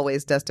 as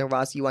always, Dustin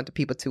Ross, you want the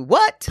people to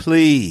what?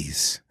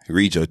 Please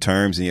read your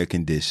terms and your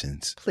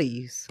conditions.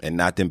 Please. And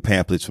not them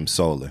pamphlets from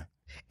Solar.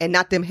 And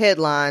not them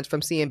headlines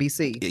from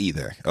CNBC.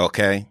 Either,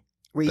 okay?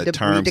 Read the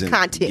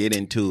content. Get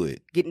into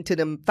it. Get into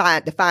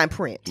the fine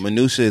print.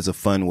 Minutia is a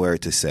fun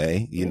word to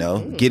say, you know.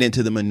 Get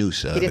into the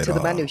minutia. Get into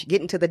the minutia.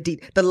 Get into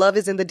the love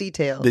is in the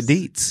details. The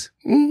deets.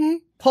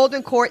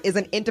 Holding Court is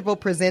an Interval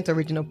Presents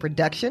original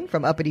production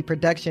from Uppity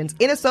Productions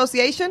in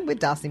association with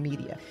Dawson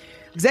Media.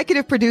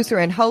 Executive producer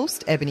and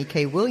host, Ebony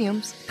K.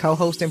 Williams.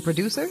 Co-host and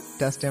producer,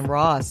 Dustin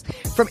Ross.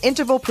 From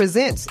Interval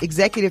Presents,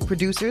 executive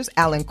producers,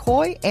 Alan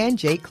Coy and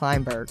Jake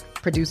Kleinberg.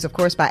 Produced, of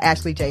course, by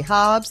Ashley J.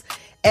 Hobbs.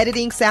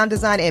 Editing, sound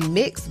design, and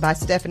mix by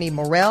Stephanie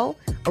Morell.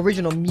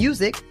 Original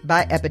music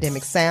by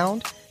Epidemic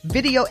Sound.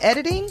 Video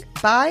editing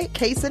by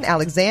Kason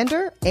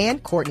Alexander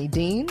and Courtney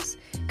Deems.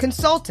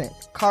 Consultant,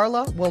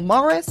 Carla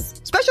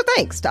Wilmaris. Special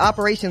thanks to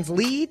Operations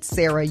Lead,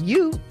 Sarah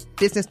Yu.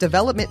 Business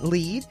Development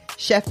Lead,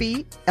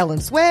 Sheffy Ellen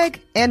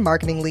Swag. And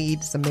Marketing Lead,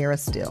 Samira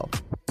Still.